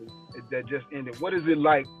recently that just ended. What is it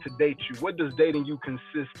like to date you? What does dating you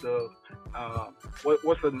consist of?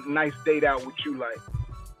 What's a nice date out with you like?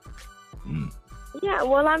 Yeah,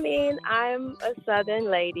 well, I'm a Southern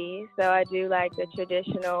lady, so I do like the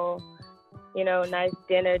traditional, nice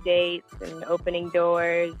dinner dates and opening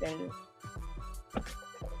doors and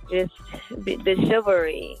just the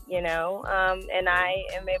chivalry, and I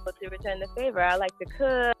am able to return the favor. I like to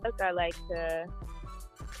cook. I like to,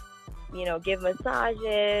 give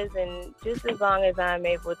massages, and just as long as I'm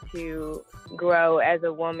able to grow as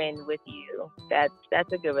a woman with you, that's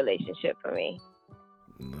a good relationship for me.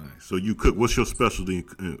 Nice. So you cook. What's your specialty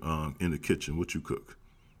in the kitchen? What you cook?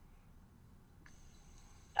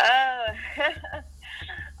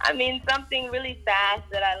 Something really fast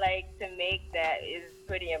that I like to make that is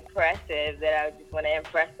pretty impressive, that I just want to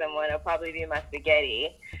impress someone. It'll probably be my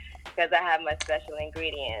spaghetti, because I have my special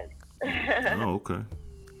ingredients. Oh, okay.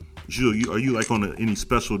 Are you like on any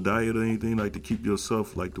special diet or anything, like to keep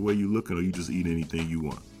yourself like the way you looking, or you just eat anything you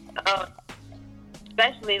want?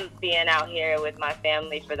 Especially being out here with my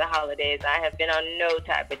family for the holidays, I have been on no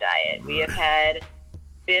type of diet. We have had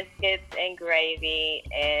biscuits and gravy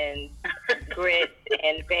and grits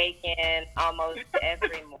and bacon almost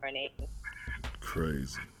every morning.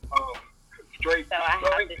 Crazy. Straight. So I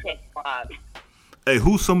have to take walks. Hey,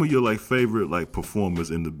 who's some of your like favorite like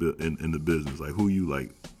performers in the business? Like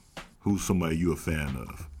who's somebody you a fan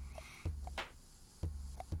of?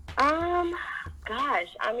 Gosh,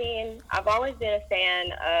 I've always been a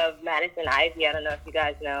fan of Madison Ivy. I don't know if you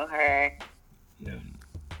guys know her. Yeah.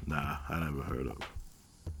 Nah, I never heard of her.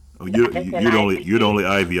 Oh, you're the only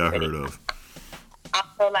Ivy I heard of.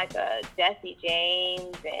 Also like Jesse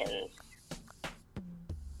James and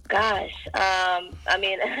gosh, I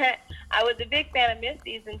was a big fan of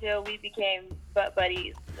Misty's until we became butt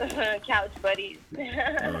buddies, couch buddies. Oh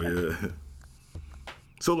yeah.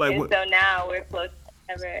 So so now we're close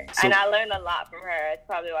ever, and I learned a lot from her. It's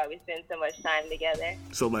probably why we spend so much time together.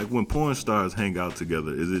 So like when porn stars hang out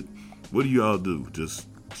together, what do y'all do? Just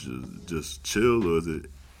chill, or do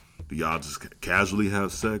y'all just casually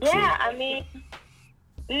have sex? Yeah,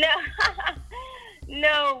 no,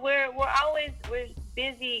 no, we're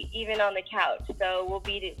busy even on the couch. So we'll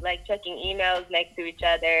be like checking emails next to each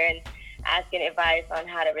other and asking advice on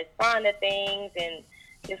how to respond to things, and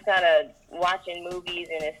just kind of watching movies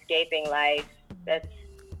and escaping life. That's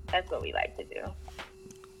what we like to do.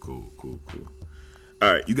 Cool.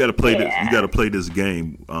 All right, you got to play this. You got to play this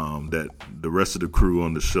game that the rest of the crew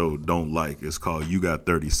on the show don't like. It's called "You Got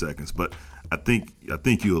 30 Seconds," but I think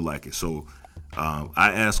you'll like it. So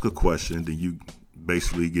I ask a question, then you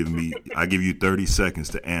basically I give you 30 seconds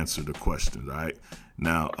to answer the question. All right.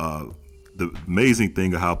 Now, the amazing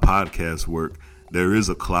thing of how podcasts work, there is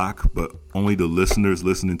a clock, but only the listeners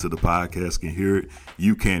listening to the podcast can hear it.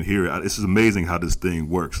 You can't hear it. This is amazing how this thing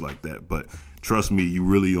works like that. But trust me, you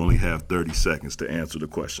really only have 30 seconds to answer the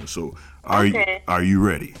question. So are you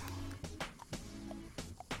ready?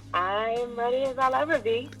 I'm ready as I'll ever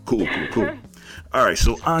be. Cool. All right,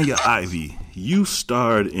 so Anya Ivy, you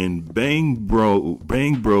starred in Bang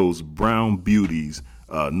Bros Brown Beauties,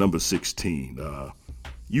 number 16.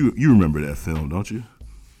 You remember that film, don't you?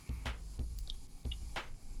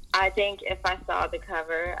 I think if I saw the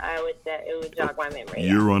cover, it would jog my memory.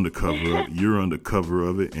 You're on the cover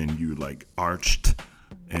of it, and you like arched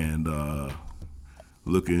and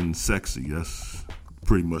looking sexy. That's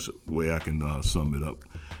pretty much the way I can sum it up.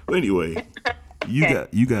 But anyway,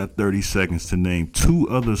 you got 30 seconds to name 2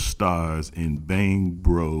 other stars in Bang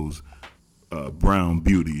Bros Brown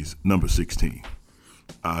Beauties, number 16.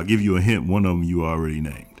 I'll give you a hint. One of them you already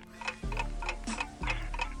named.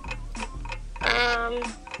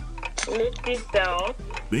 Misty Stone.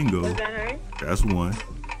 Bingo. Was that her? That's one.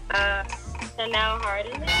 Chanel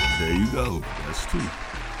Harden. There you go. That's 2.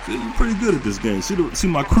 See, you're pretty good at this game. See,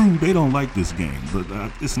 my crew, they don't like this game, but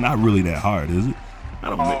it's not really that hard, is it? I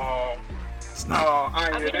don't know. It's not.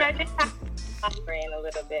 I just have my brain a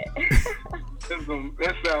little bit. That's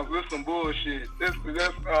some bullshit. What's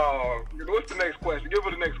the next question? Give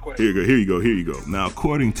her the next question. Here you go. Now,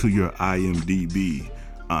 according to your IMDb,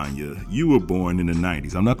 Anya, you were born in the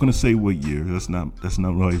 90s. I'm not going to say what year. That's not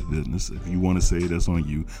Roy's business. If you want to say it, that's on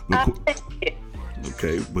you.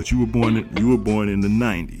 Okay, but you were born in the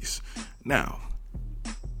 90s. Now,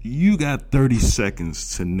 you got 30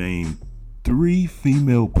 seconds to name 3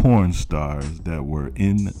 female porn stars that were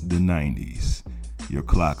in the 90s. Your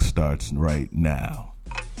clock starts right now.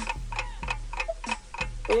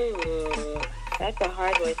 Ooh, that's a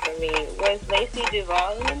hard one for me. Was Lacey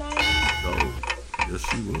Duvall in the 90s? Oh, yes,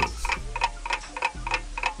 she was.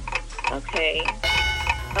 Okay.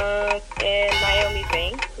 And Naomi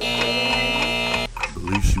Banks? I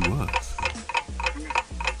believe she was.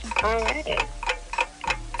 All right.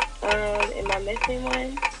 Am I missing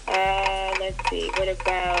one? Let's see. What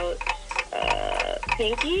about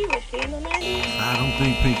Pinky? Was she in the 90s? I don't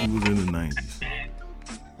think Pinky was in the 90s.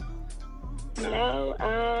 No.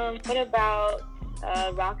 What about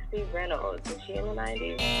Roxy Reynolds? Was she in the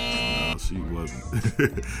 90s? No, she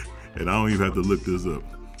wasn't. And I don't even have to look this up.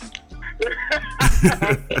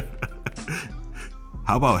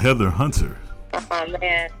 How about Heather Hunter? Oh,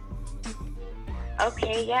 man.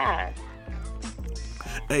 Okay, yeah.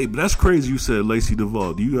 Hey, but that's crazy you said Lacey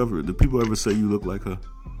Duvall. Do people ever say you look like her?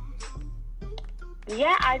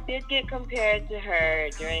 Yeah, I did get compared to her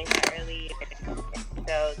during my early years.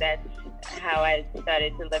 So that's how I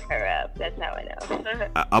started to look her up. That's how I know.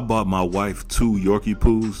 I bought my wife 2 Yorkie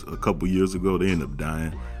poos a couple years ago. They ended up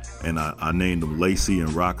dying. And I named them Lacey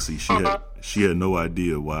and Roxy. She had no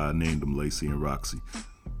idea why I named them Lacey and Roxy.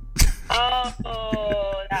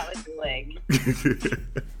 Oh, that was slick.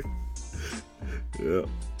 Yeah.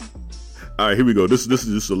 All right, here we go. This is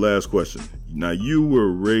just the last question. Now, you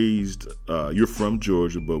were raised, you're from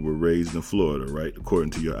Georgia, but were raised in Florida, right?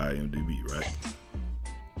 According to your IMDb, right?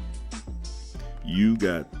 You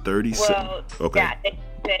got 30 seconds. Okay.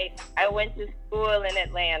 Yeah, I went to school in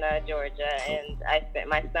Atlanta, Georgia, and I spent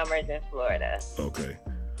my summers in Florida. Okay.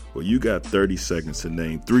 Well, you got 30 seconds to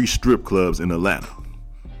name 3 strip clubs in Atlanta.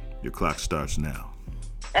 Your clock starts now.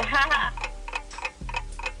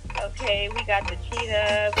 Okay, we got the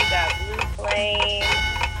Cheetah, we got Blue Flame,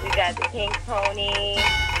 we got the Pink Pony,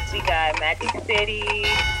 we got Magic City.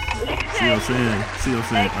 See what I'm saying?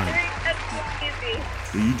 That's easy.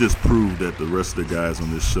 You just proved that the rest of the guys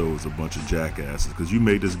on this show is a bunch of jackasses because you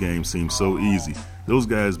made this game seem so easy. Those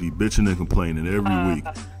guys be bitching and complaining every week,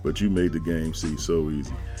 but you made the game seem so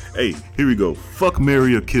easy. Hey, here we go. Fuck,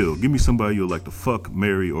 marry, or kill. Give me somebody you'll like to fuck,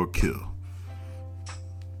 marry, or kill.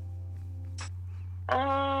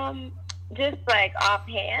 Just like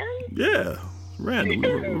offhand? Yeah,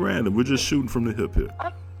 random. We're just shooting from the hip here.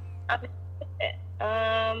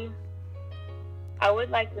 I would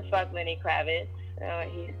like to fuck Lenny Kravitz.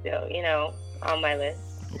 He's still, on my list.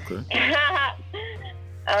 Okay.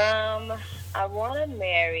 I want to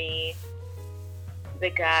marry the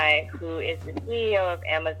guy who is the CEO of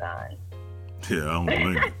Amazon. Yeah, I don't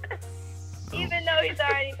blame you. Even though he's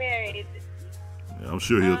already married. Yeah, I'm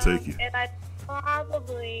sure he'll take you. And I'd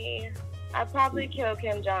probably kill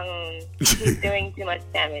Kim Jong-un. He's doing too much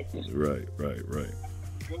damage. Right.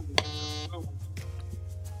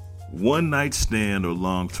 One night stand or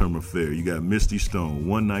long-term affair? You got Misty Stone.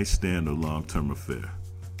 One night stand or long-term affair?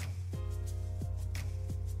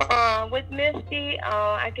 With Misty,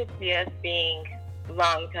 I could see us being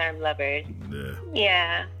long-term lovers.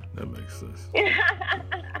 Yeah. That makes sense.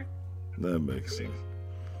 That makes sense.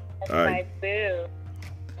 That's all right. my boo.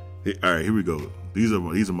 Hey, all right, here we go. These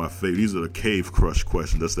are my favorite. These are the Cave Crush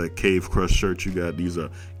questions. That's that Cave Crush shirt you got. These are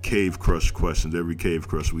Cave Crush questions. Every Cave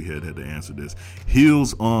Crush we had to answer this.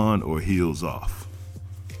 Heels on or heels off?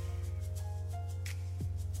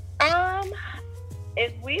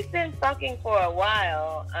 If we've been fucking for a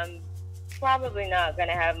while, I'm probably not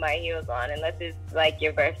gonna have my heels on unless it's like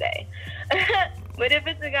your birthday. But if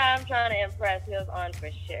it's a guy I'm trying to impress, heels on for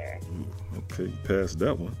sure. Okay, you passed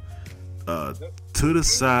that one. To the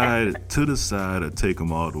side, or take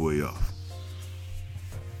them all the way off.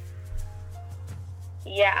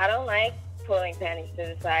 Yeah, I don't like pulling panties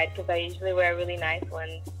to the side because I usually wear really nice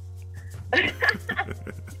ones.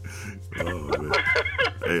 Oh man,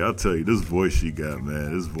 hey, I'll tell you, this voice she got,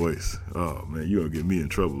 man. This voice, oh man, you gonna get me in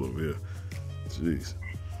trouble over here. Jeez.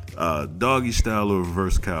 Doggy style or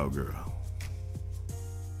reverse cowgirl?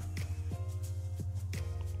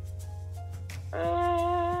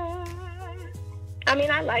 I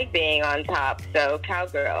mean, I like being on top, so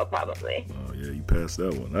cowgirl probably. Oh yeah, you passed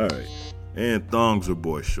that one. All right. And thongs or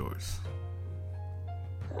boy shorts?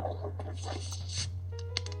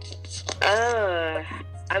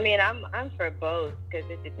 I mean, I'm for both because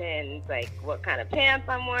it depends, like what kind of pants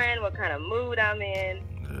I'm wearing, what kind of mood I'm in.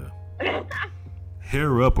 Yeah.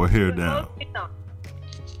 Hair up or hair down?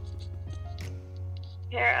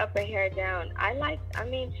 Hair up or hair down. I'm like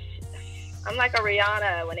a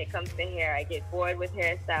Rihanna when it comes to hair. I get bored with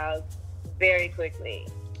hairstyles very quickly.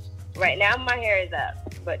 Right now my hair is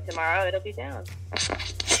up, but tomorrow it'll be down.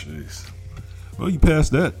 Jeez. Well, you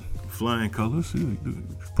passed that. Flying colors.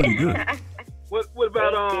 Pretty good. What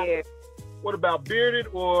about bearded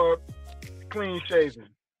or clean shaven?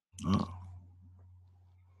 Oh.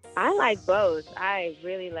 I like both. I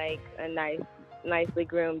really like a nicely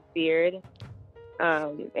groomed beard.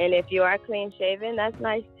 And if you are clean shaven, that's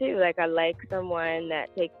nice too. Like I like someone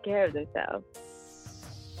that takes care of themselves.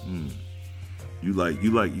 You like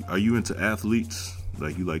are you into athletes?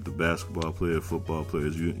 Like you like the basketball players, football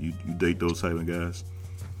players, you date those type of guys?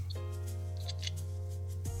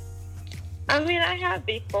 I mean, I have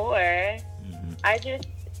before. Mm-hmm. I just,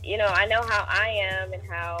 I know how I am and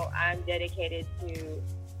how I'm dedicated to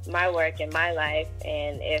my work and my life.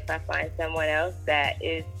 And if I find someone else that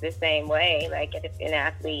is the same way, like if an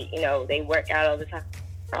athlete, they work out all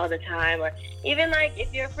the time, or even like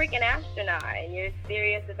if you're a freaking astronaut and you're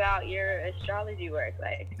serious about your astrology work,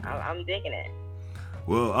 like I'm digging it.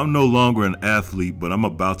 Well, I'm no longer an athlete, but I'm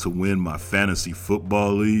about to win my fantasy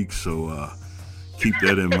football league, so keep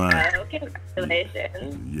that in mind. Oh,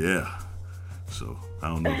 congratulations. Yeah. So I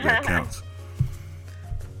don't know if that counts.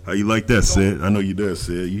 How you like that, Sid? I know you there,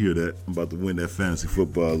 Sid. You hear that? I'm about to win that fantasy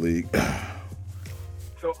football league.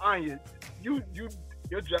 So Anya, your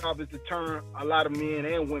job is to turn a lot of men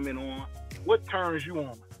and women on. What turns you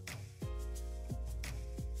on?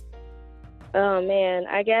 Oh man,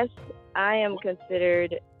 I guess I am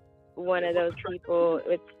considered one of those people.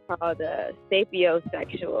 It's called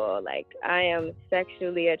sapiosexual. Like I am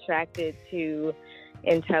sexually attracted to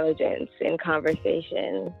intelligence and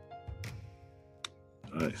conversation.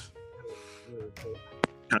 Nice.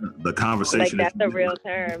 The conversation. Like that's a real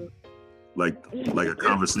term. Like a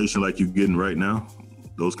conversation like you getting right now.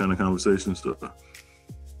 Those kind of conversations. No,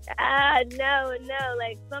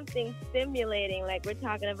 like something stimulating. Like we're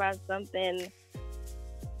talking about something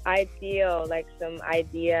ideal, like some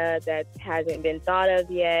idea that hasn't been thought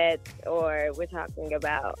of yet, or we're talking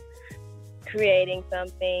about creating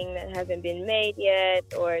something that hasn't been made yet,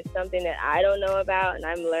 or something that I don't know about and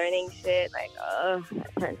I'm learning shit. Like, that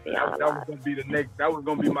turns me on. That was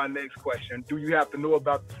gonna be my next question. Do you have to know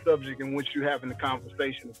about the subject in which you're having the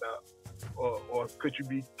conversation about, or could you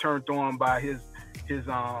be turned on by his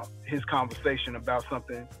conversation about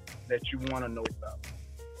something that you want to know about?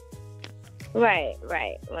 Right.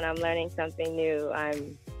 When I'm learning something new,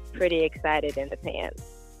 I'm pretty excited in the pants.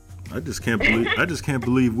 I just can't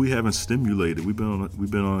believe we haven't stimulated. We've been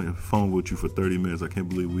on the phone with you for 30 minutes. I can't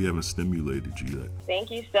believe we haven't stimulated you yet. Thank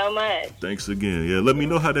you so much. Thanks again. Yeah, let me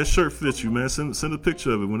know how that shirt fits you, man. Send a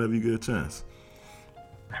picture of it whenever you get a chance.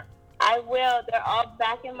 I will. They're all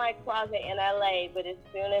back in my closet in LA, but as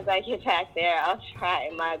soon as I get back there, I'll try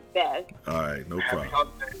my best. All right, no problem. Happy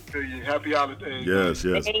holidays to you. Happy holidays. Yes.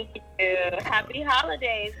 Thank you. Happy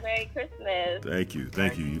holidays. Merry Christmas. Thank you.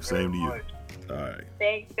 Same to you. All right.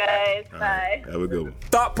 Thanks, guys. Bye. Right. Have a good one.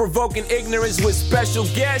 Thought-provoking ignorance with special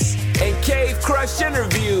guests and Cave Crush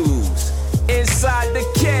interviews. Inside the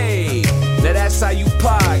Cave. Now that's how you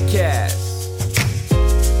podcast.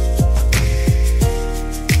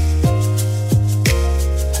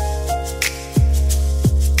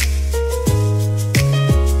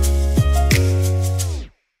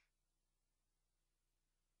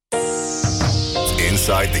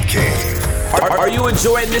 Inside the Cave. Are you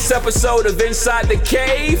enjoying this episode of Inside the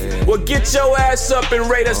Cave? Well, get your ass up and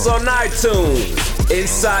rate us on iTunes.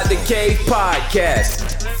 Inside the Cave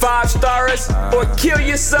Podcast. 5 stars or kill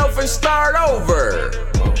yourself and start over.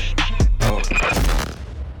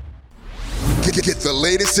 Get the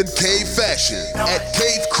latest in cave fashion at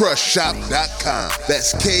CaveCrushShop.com.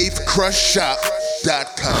 That's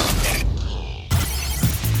CaveCrushShop.com.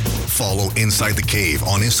 Follow Inside the Cave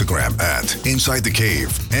on Instagram at Inside the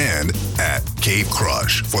Cave and at Cave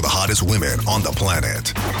Crush for the hottest women on the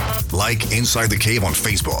planet. Like Inside the Cave on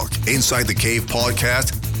Facebook, Inside the Cave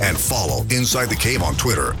Podcast, and follow Inside the Cave on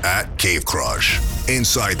Twitter at Cave Crush.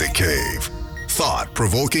 Inside the Cave.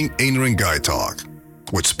 Thought-provoking ignorant guy talk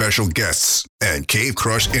with special guests and Cave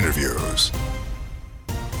Crush interviews.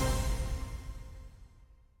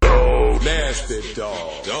 Nasty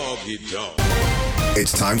dog. Doggy dog.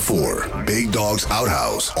 It's time for Big Dog's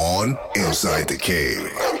Outhouse on Inside the Cave.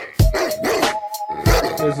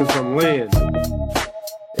 This is from Lynn.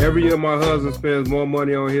 Every year my husband spends more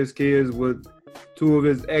money on his kids with 2 of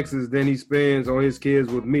his exes than he spends on his kids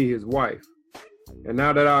with me, his wife. And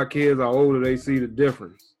now that our kids are older, they see the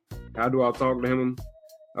difference. How do I talk to him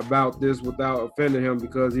about this without offending him,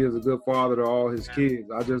 because he is a good father to all his kids?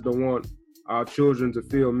 I just don't want our children to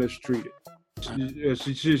feel mistreated.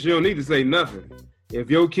 She don't need to say nothing. If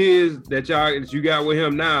your kids that you got with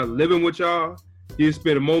him now living with y'all, he's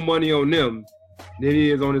spending more money on them than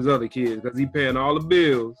he is on his other kids, because he's paying all the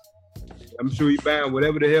bills. I'm sure he's buying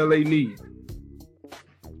whatever the hell they need.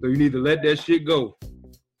 So you need to let that shit go,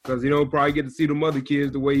 because he don't probably get to see them other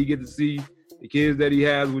kids the way he get to see the kids that he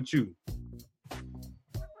has with you.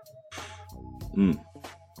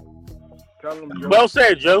 Well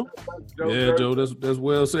said, Joe. Yeah, Joe, that's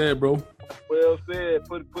well said, bro. Well said.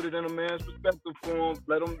 Put it in a man's perspective for him.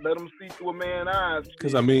 Let him see through a man's eyes.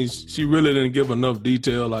 Because I mean, she really didn't give enough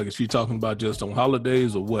detail. Like, is she talking about just on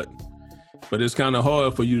holidays or what? But it's kind of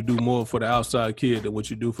hard for you to do more for the outside kid than what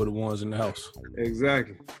you do for the ones in the house.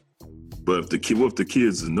 Exactly. But what if the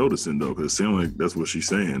kids is noticing though? Because it sounds like that's what she's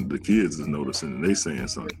saying. The kids is noticing and they saying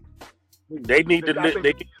something. They need to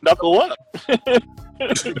knuckle up. The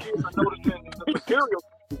kids are noticing the material.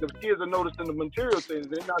 The kids are noticing the material things.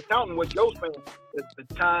 They're not counting what Joe's saying. The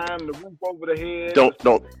time, the roof over the head. Don't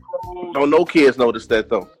no kids notice that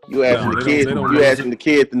though. You asking the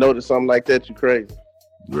kid to notice something like that, you crazy.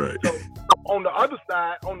 Right. So, on the other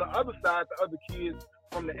side, the other kids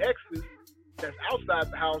from the exes that's outside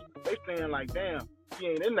the house, they saying like, damn, he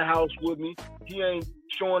ain't in the house with me. He ain't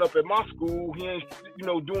showing up at my school. He ain't,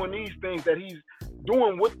 doing these things that he's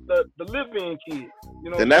doing with the live-in kids.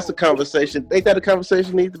 Then that's a conversation. Ain't that a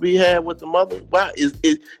conversation needs to be had with the mother? Why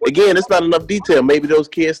again, it's not enough detail. Maybe those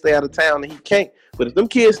kids stay out of town and he can't. But if them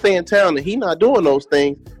kids stay in town and he not doing those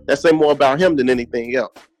things, that say more about him than anything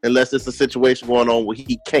else. Unless it's a situation going on where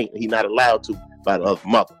he can't, he not allowed to by the other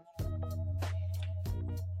mother.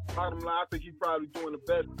 Bottom line, I think he's probably doing the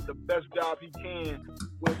best job he can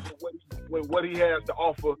with what he has to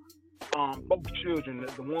offer both children,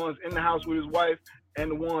 the ones in the house with his wife and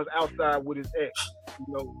the ones outside with his ex.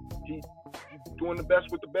 He's doing the best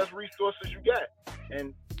with the best resources you got.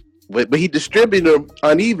 And but he distributed them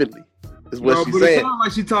unevenly, is what she's saying. It sounds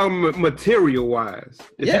like she's talking material-wise.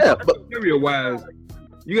 Material-wise,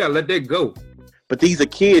 you gotta let that go. But these are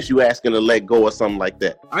kids you asking to let go or something like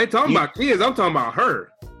that. I ain't talking about kids. I'm talking about her.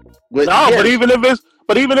 But even if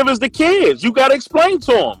it's the kids, you gotta explain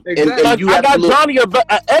to them. Exactly. Like, I got Johnny an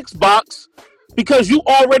Xbox because you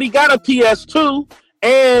already got a PS2,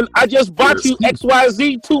 and I just bought you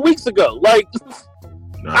XYZ 2 weeks ago. Like,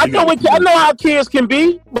 I know how kids can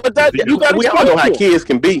be, but we all know how kids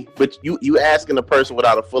can be. But you asking a person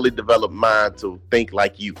without a fully developed mind to think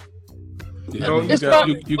like you. Yeah,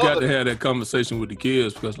 you got to have that conversation with the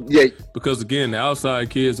kids because again, the outside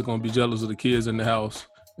kids are going to be jealous of the kids in the house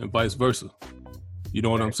and vice versa. You know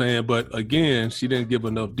what I'm saying? But again, she didn't give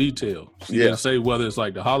enough detail. She didn't say whether it's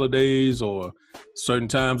like the holidays or certain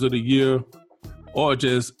times of the year or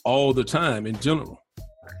just all the time in general.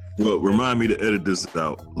 Well, remind me to edit this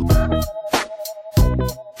out.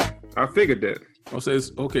 I figured that.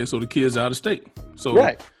 Okay, so the kids are out of state. So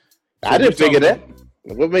I didn't figure that.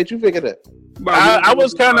 What made you figure that? I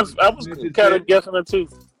was kind of guessing it too.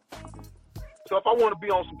 So if I want to be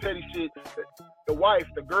on some petty shit, the wife,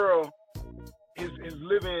 the girl, is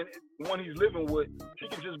living, one he's living with, she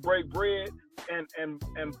can just break bread and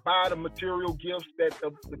buy the material gifts that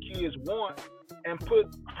the kids want and put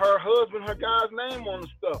her husband, her guy's name on the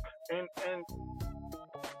stuff and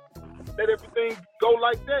let everything go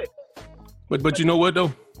like that. But you know what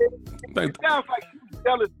though? It sounds like she's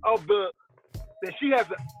jealous of that she has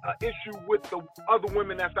an issue with the other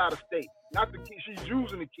women that's out of state. Not the kids, she's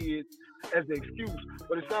using the kids as the excuse,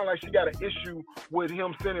 but it sounds like she got an issue with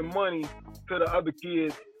him sending money to the other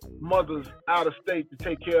kids' mothers out of state to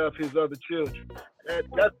take care of his other children.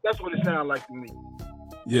 That's what it sounds like to me.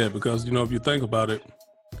 Yeah, because if you think about it,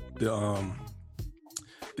 the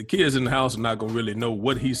kids in the house are not gonna really know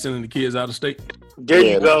what he's sending the kids out of state. There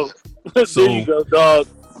you go. So, there you go, dog.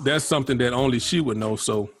 That's something that only she would know.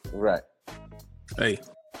 So hey.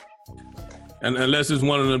 And unless it's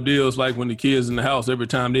one of them deals like when the kids in the house, every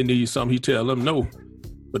time they need something, he tell them no.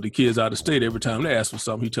 But the kids out of state, every time they ask for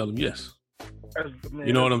something, he tell them yes.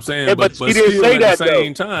 You know what I'm saying? Yeah, but she didn't still say at that, the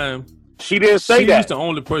same time, she didn't say that. She's the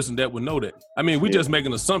only person that would know that. I mean, we're just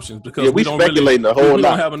making assumptions because we don't speculating really, a whole we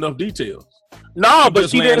lot. don't have enough details. No, but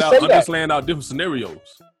she didn't say that. I'm just laying out different scenarios.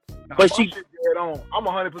 But I'm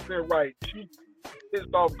 100% right. She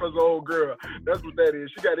pissed off because of the old girl. That's what that is.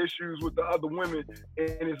 She got issues with the other women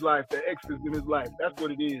in his life, the exes in his life. That's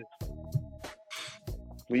what it is.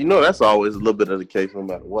 Well, that's always a little bit of the case no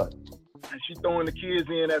matter what. And she's throwing the kids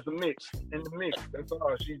in as a mix. That's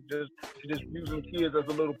all. She's just using the kids as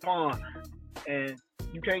a little pawn. And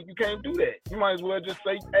you can't do that. You might as well just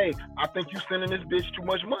say, hey, I think you sending this bitch too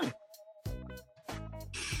much money.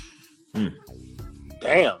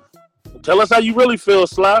 Damn. Tell us how you really feel,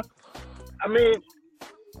 Sly. I mean,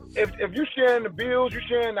 if you're sharing the bills, you're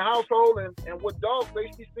sharing the household, and what Dog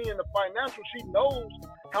says, she's seeing the financial, she knows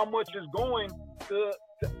how much is going to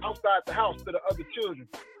outside the house to the other children,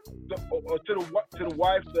 or to the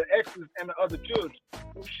wife, the exes, and the other children.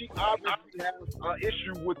 So she obviously has an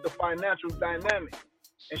issue with the financial dynamic,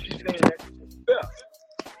 and she's saying that herself.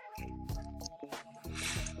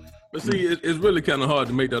 But see, it's really kind of hard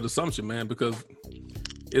to make that assumption, man, because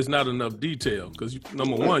it's not enough detail. Because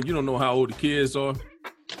number one, you don't know how old the kids are.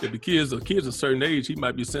 If the kids are a certain age, he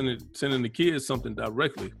might be sending the kids something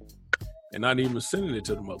directly, and not even sending it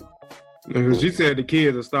to the mother. She said the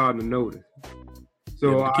kids are starting to notice.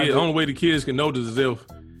 So the only way the kids can notice is if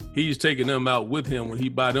he's taking them out with him when he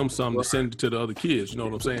buy them something to send it to the other kids. You know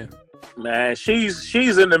what I'm saying? Man,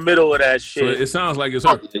 she's in the middle of that shit. So it sounds like it's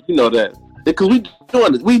her. You know that. Because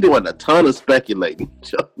we doing a ton of speculating,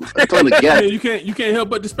 a ton of guessing. Yeah, you can't help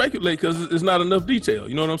but to speculate because it's not enough detail.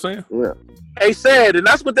 You know what I'm saying? Yeah. Hey, said, and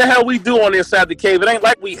that's what the hell we do on Inside the Cave. It ain't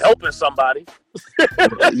like we helping somebody.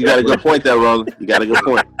 You got a good point there, Roland. You got a good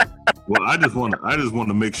point. Well, I just want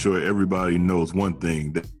to make sure everybody knows one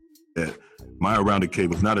thing, that my Around the Cave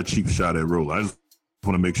was not a cheap shot at Roland. I just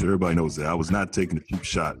want to make sure everybody knows that I was not taking a cheap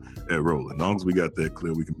shot at Roland. As long as we got that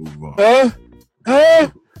clear, we can move on.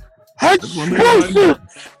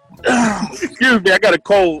 Excuse me, I got a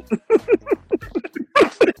cold.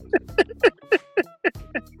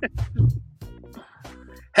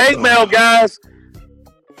 Hate mail, guys.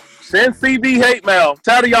 Send CB hate mail.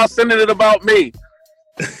 Tired of y'all sending it about me.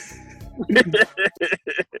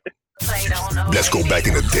 Let's go back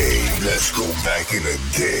in the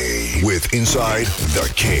day. With Inside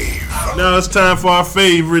the Cave. Now it's time for our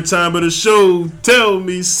favorite time of the show. Tell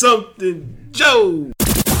me something, Joe.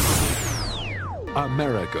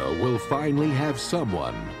 America will finally have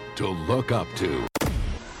someone to look up to.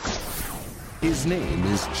 His name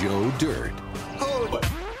is Joe Dirt.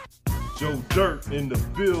 Joe Dirt in the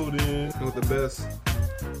building. With the best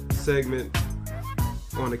segment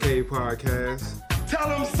on the Cave podcast. Tell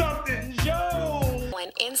him something, Joe.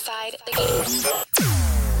 When Inside the Cave.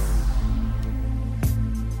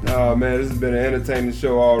 Oh man, this has been an entertaining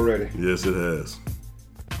show already. Yes, it has.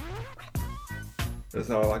 That's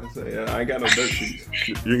all I can say. I ain't got no dirt sheets.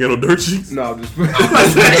 You ain't got no dirt sheets? No, I'm just. You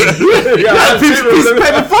got a piece of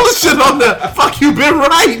paper full of shit on there. Fuck you been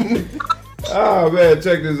writing. Oh man,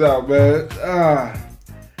 check this out, man.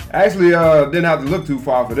 Actually, didn't have to look too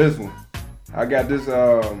far for this one. I got this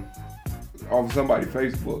off of somebody's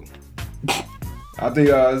Facebook. I think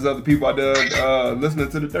there's other people out there listening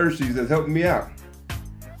to the Dirt Sheets that's helping me out.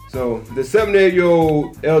 So the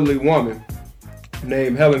 78-year-old elderly woman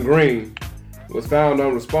named Helen Green was found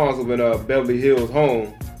unresponsive in a Beverly Hills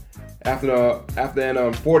home after an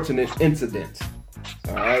unfortunate incident.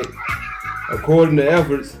 All right. According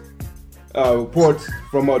to reports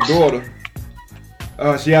from her daughter,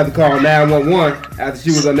 she had to call 911 after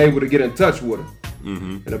she was unable to get in touch with her.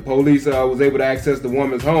 Mm-hmm. And the police was able to access the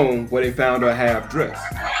woman's home where they found her half dressed.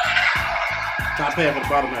 Top half or the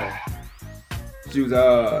bottom half? She was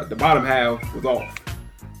the bottom half was off.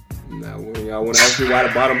 Now, y'all want to ask me why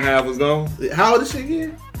the bottom half was gone? How old is she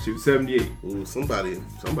again? She was 78. Ooh, somebody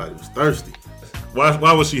was thirsty.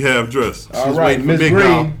 Why was she half dressed? All right, Miss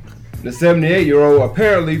Green, the 78-year-old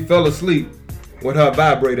apparently fell asleep with her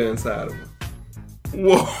vibrator inside of her.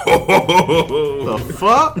 Whoa! The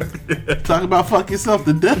fuck? Talk about fuck yourself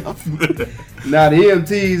to death. Now the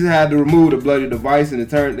EMTs had to remove the bloody device and they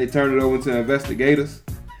turned it over to investigators.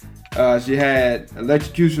 She had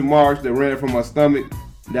electrocution marks that ran from her stomach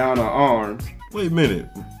down her arms. Wait a minute.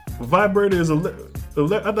 Vibrator is I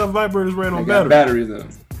thought vibrators ran on batteries in them.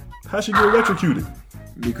 How'd she get electrocuted?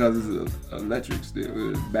 Because it's electric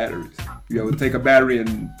still. It's batteries. You ever take a battery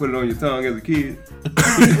and put it on your tongue as a kid? No,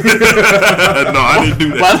 I didn't do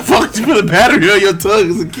that. Why the fuck did you put a battery on your tongue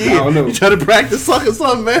as a kid? I don't know. You trying to practice sucking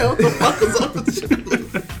something, man? What the fuck is up with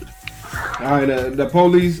you? All right, the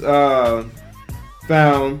police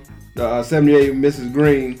found 78 Mrs.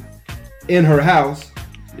 Green in her house.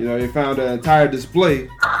 You know, they found an entire display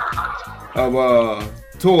of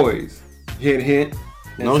toys, hint,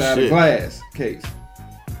 inside a glass case.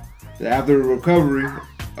 After the recovery,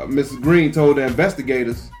 Mrs. Green told the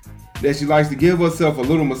investigators that she likes to give herself a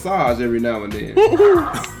little massage every now and then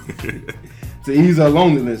to ease her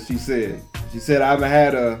loneliness. She said, I haven't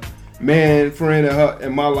had a man friend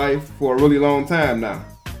in my life for a really long time now.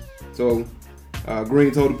 So Green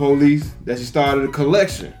told the police that she started a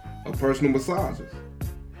collection of personal massages.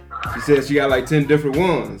 She said she got like 10 different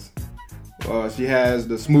ones. She has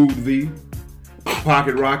the Smooth V,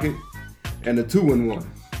 Pocket Rocket, and the 2-in-1.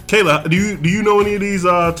 Kayla, do you know any of these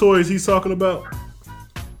toys he's talking about?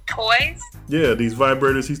 Toys? Yeah, these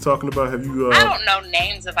vibrators he's talking about. Have you? I don't know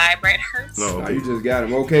names of vibrators. No, okay. You just got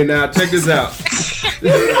them. Okay, now check this out.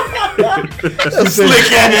 Slick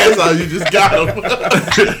ass. Oh, you just got them.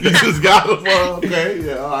 You just got them. Okay,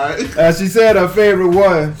 yeah, all right. She said her favorite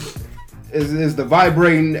one is the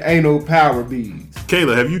vibrating anal power beads.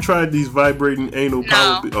 Kayla, have you tried these vibrating anal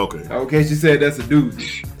power beads? Okay. Okay, she said that's a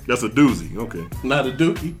doozy. That's a doozy. Okay. Not a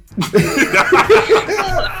dookie.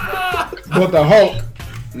 But the Hulk.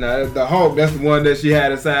 Now the Hulk, that's the one that she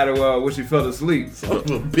had inside of when she fell asleep. Son of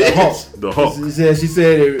a bitch. The Hulk. She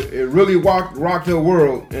said it really rocked her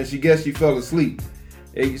world, and she guessed she fell asleep.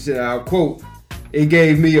 She said, I'll quote, "It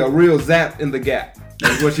gave me a real zap in the gap."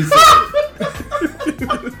 That's what she said.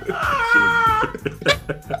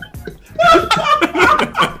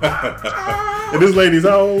 And this lady's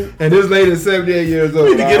how old? And this lady's 78 years old.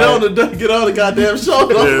 You need to get on the goddamn show.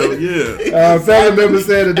 Yeah. Family members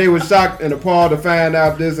said that they were shocked and appalled to find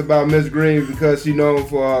out this about Miss Green because she's known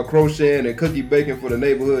for crocheting and cookie baking for the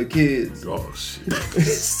neighborhood kids. Oh shit.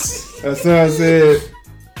 Her son said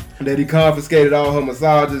that he confiscated all her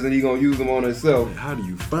massages and he gonna use them on himself. How do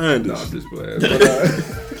you find this? No, I'm just playing. But,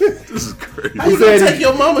 this is crazy. How you gonna take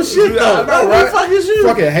your mama's shit though? Right? What the fuck is you?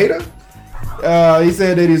 Fucking hater. He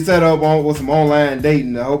said that he set up with some online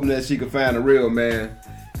dating, hoping that she could find a real man.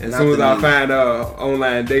 And as soon as I find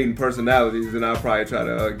online dating personalities, then I'll probably try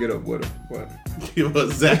to get up with her. But Give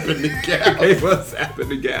us zapping the gap. Give us zapping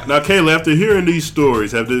the gap. Now, Kayla, after hearing these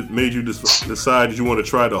stories, have they made you decide that you want to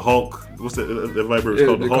try the Hulk? What's that vibrator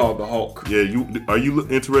called? The Hulk? Called the Hulk. Yeah, are you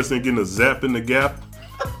interested in getting a zap in the gap?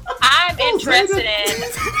 I'm interested in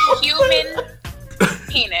human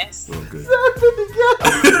penis. Okay.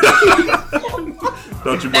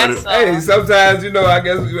 Thought you might have. Hey, sometimes I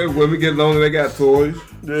guess when we get lonely, they got toys.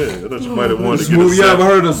 Yeah, I thought you might have wanted to get a zap. You ever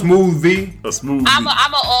heard of Smooth V? A Smooth V. I'm an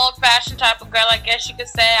old-fashioned type of girl, I guess you could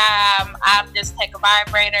say. I just take a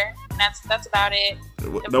vibrator. That's about it.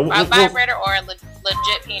 A vibrator or a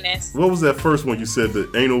legit penis. What was that first one you said?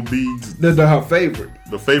 The anal beads. Her favorite.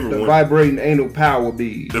 The favorite one. The vibrating anal power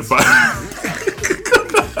beads.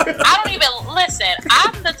 I don't even listen.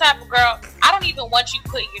 I'm the type of girl. I don't even want you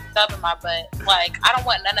putting your thumb in my butt. Like I don't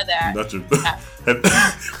want none of that.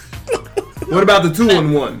 What about the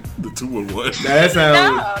 2-in-1? The 2-in-1. Now that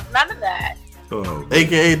sounds. No, none of that. Oh,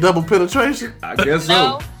 AKA double penetration. I guess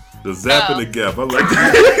no. so. The zap in the gap. I like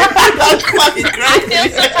that. I feel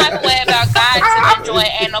some type of way about guys who enjoy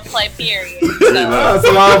anal a play, period.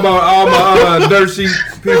 So all my dirt sheet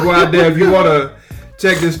people out there, if you want to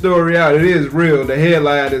check this story out, it is real. The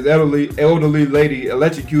headline is elderly lady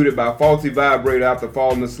electrocuted by faulty vibrator after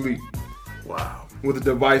falling asleep. Wow. With the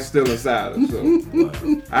device still inside her.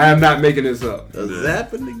 So I am not making this up.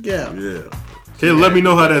 Zap in the gap. Yeah. Okay, let me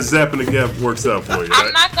know how that zap in the gap works out for you.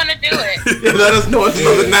 I'm not gonna do it. Yeah, let us know in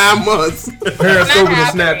another 9 months. Periscope and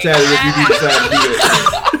Snapchat if you decide to do that.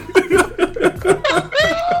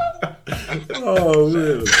 Oh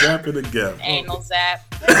man, zap in the gap. Anal zap.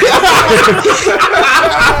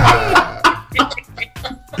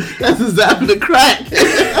 That's a zap in the crack.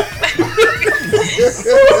 He's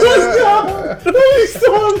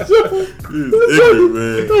ignorant,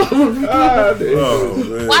 man. Oh,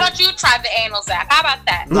 man. Why don't you try the anal zap? How about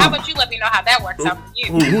that? How about you let me know how that works out for you?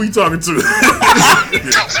 Who are you talking to?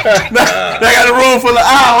 I got a room full of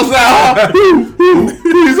owls now. Who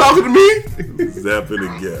you talking to me? Zap in the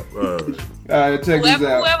gap. All right, check this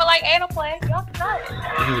out. Whoever like anal play, y'all can try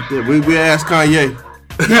it. We asked Kanye.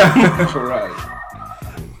 Right.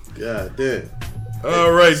 God damn.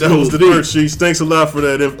 All right, that was the dirt sheets. Thanks a lot for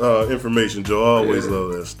that information, Joe. I always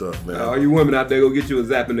love that stuff, man. All you women out there, go get you a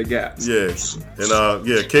zap in the gap. Yeah, and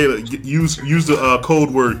Kayla, use the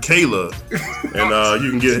code word Kayla, and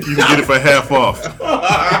you can get it for half off.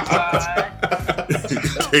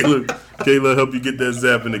 Kayla, help you get that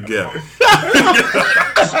zap in the gap.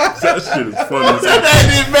 That shit is funny.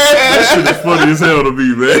 That shit is funny as hell to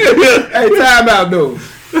me, man. Hey, time out though.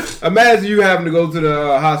 Imagine you having to go to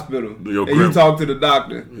the hospital and you talk to the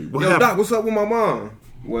doctor. Yo, doc, what's up with my mom?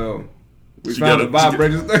 Well, we found a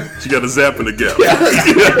vibrator. She got a zap in the gap.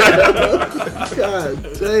 God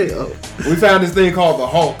damn. We found this thing called the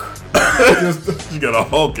Hulk. She got a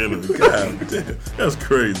Hulk in her. God damn. That's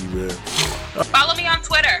crazy, man. Follow me on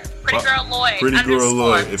Twitter, Pretty Girl Lloyd. Pretty Girl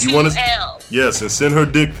Lloyd. If you want to, yes, and send her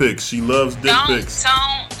dick pics. She loves dick pics.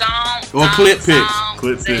 Or clip pics.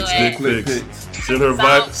 Clip pics, dick pics. Send her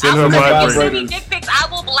vibrators. Send me dick pics. I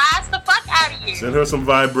will blast the fuck out of you. Send her some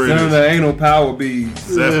vibrators. Send her the anal power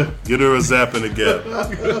beads. Get her a zap in the gap.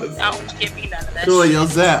 Don't give me none of that. Show your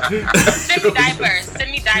zap. Send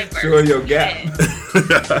me diapers. Show your gap.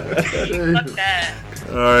 Fuck that.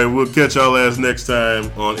 All right, we'll catch y'all ass next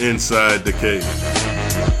time on Inside the Cave.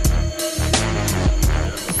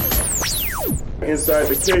 Inside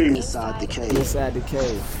the Cave. Inside the Cave. Inside the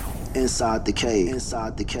Cave. Inside the Cave.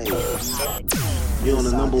 Inside the Cave. You're on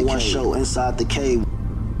the #1 show, Inside the Cave.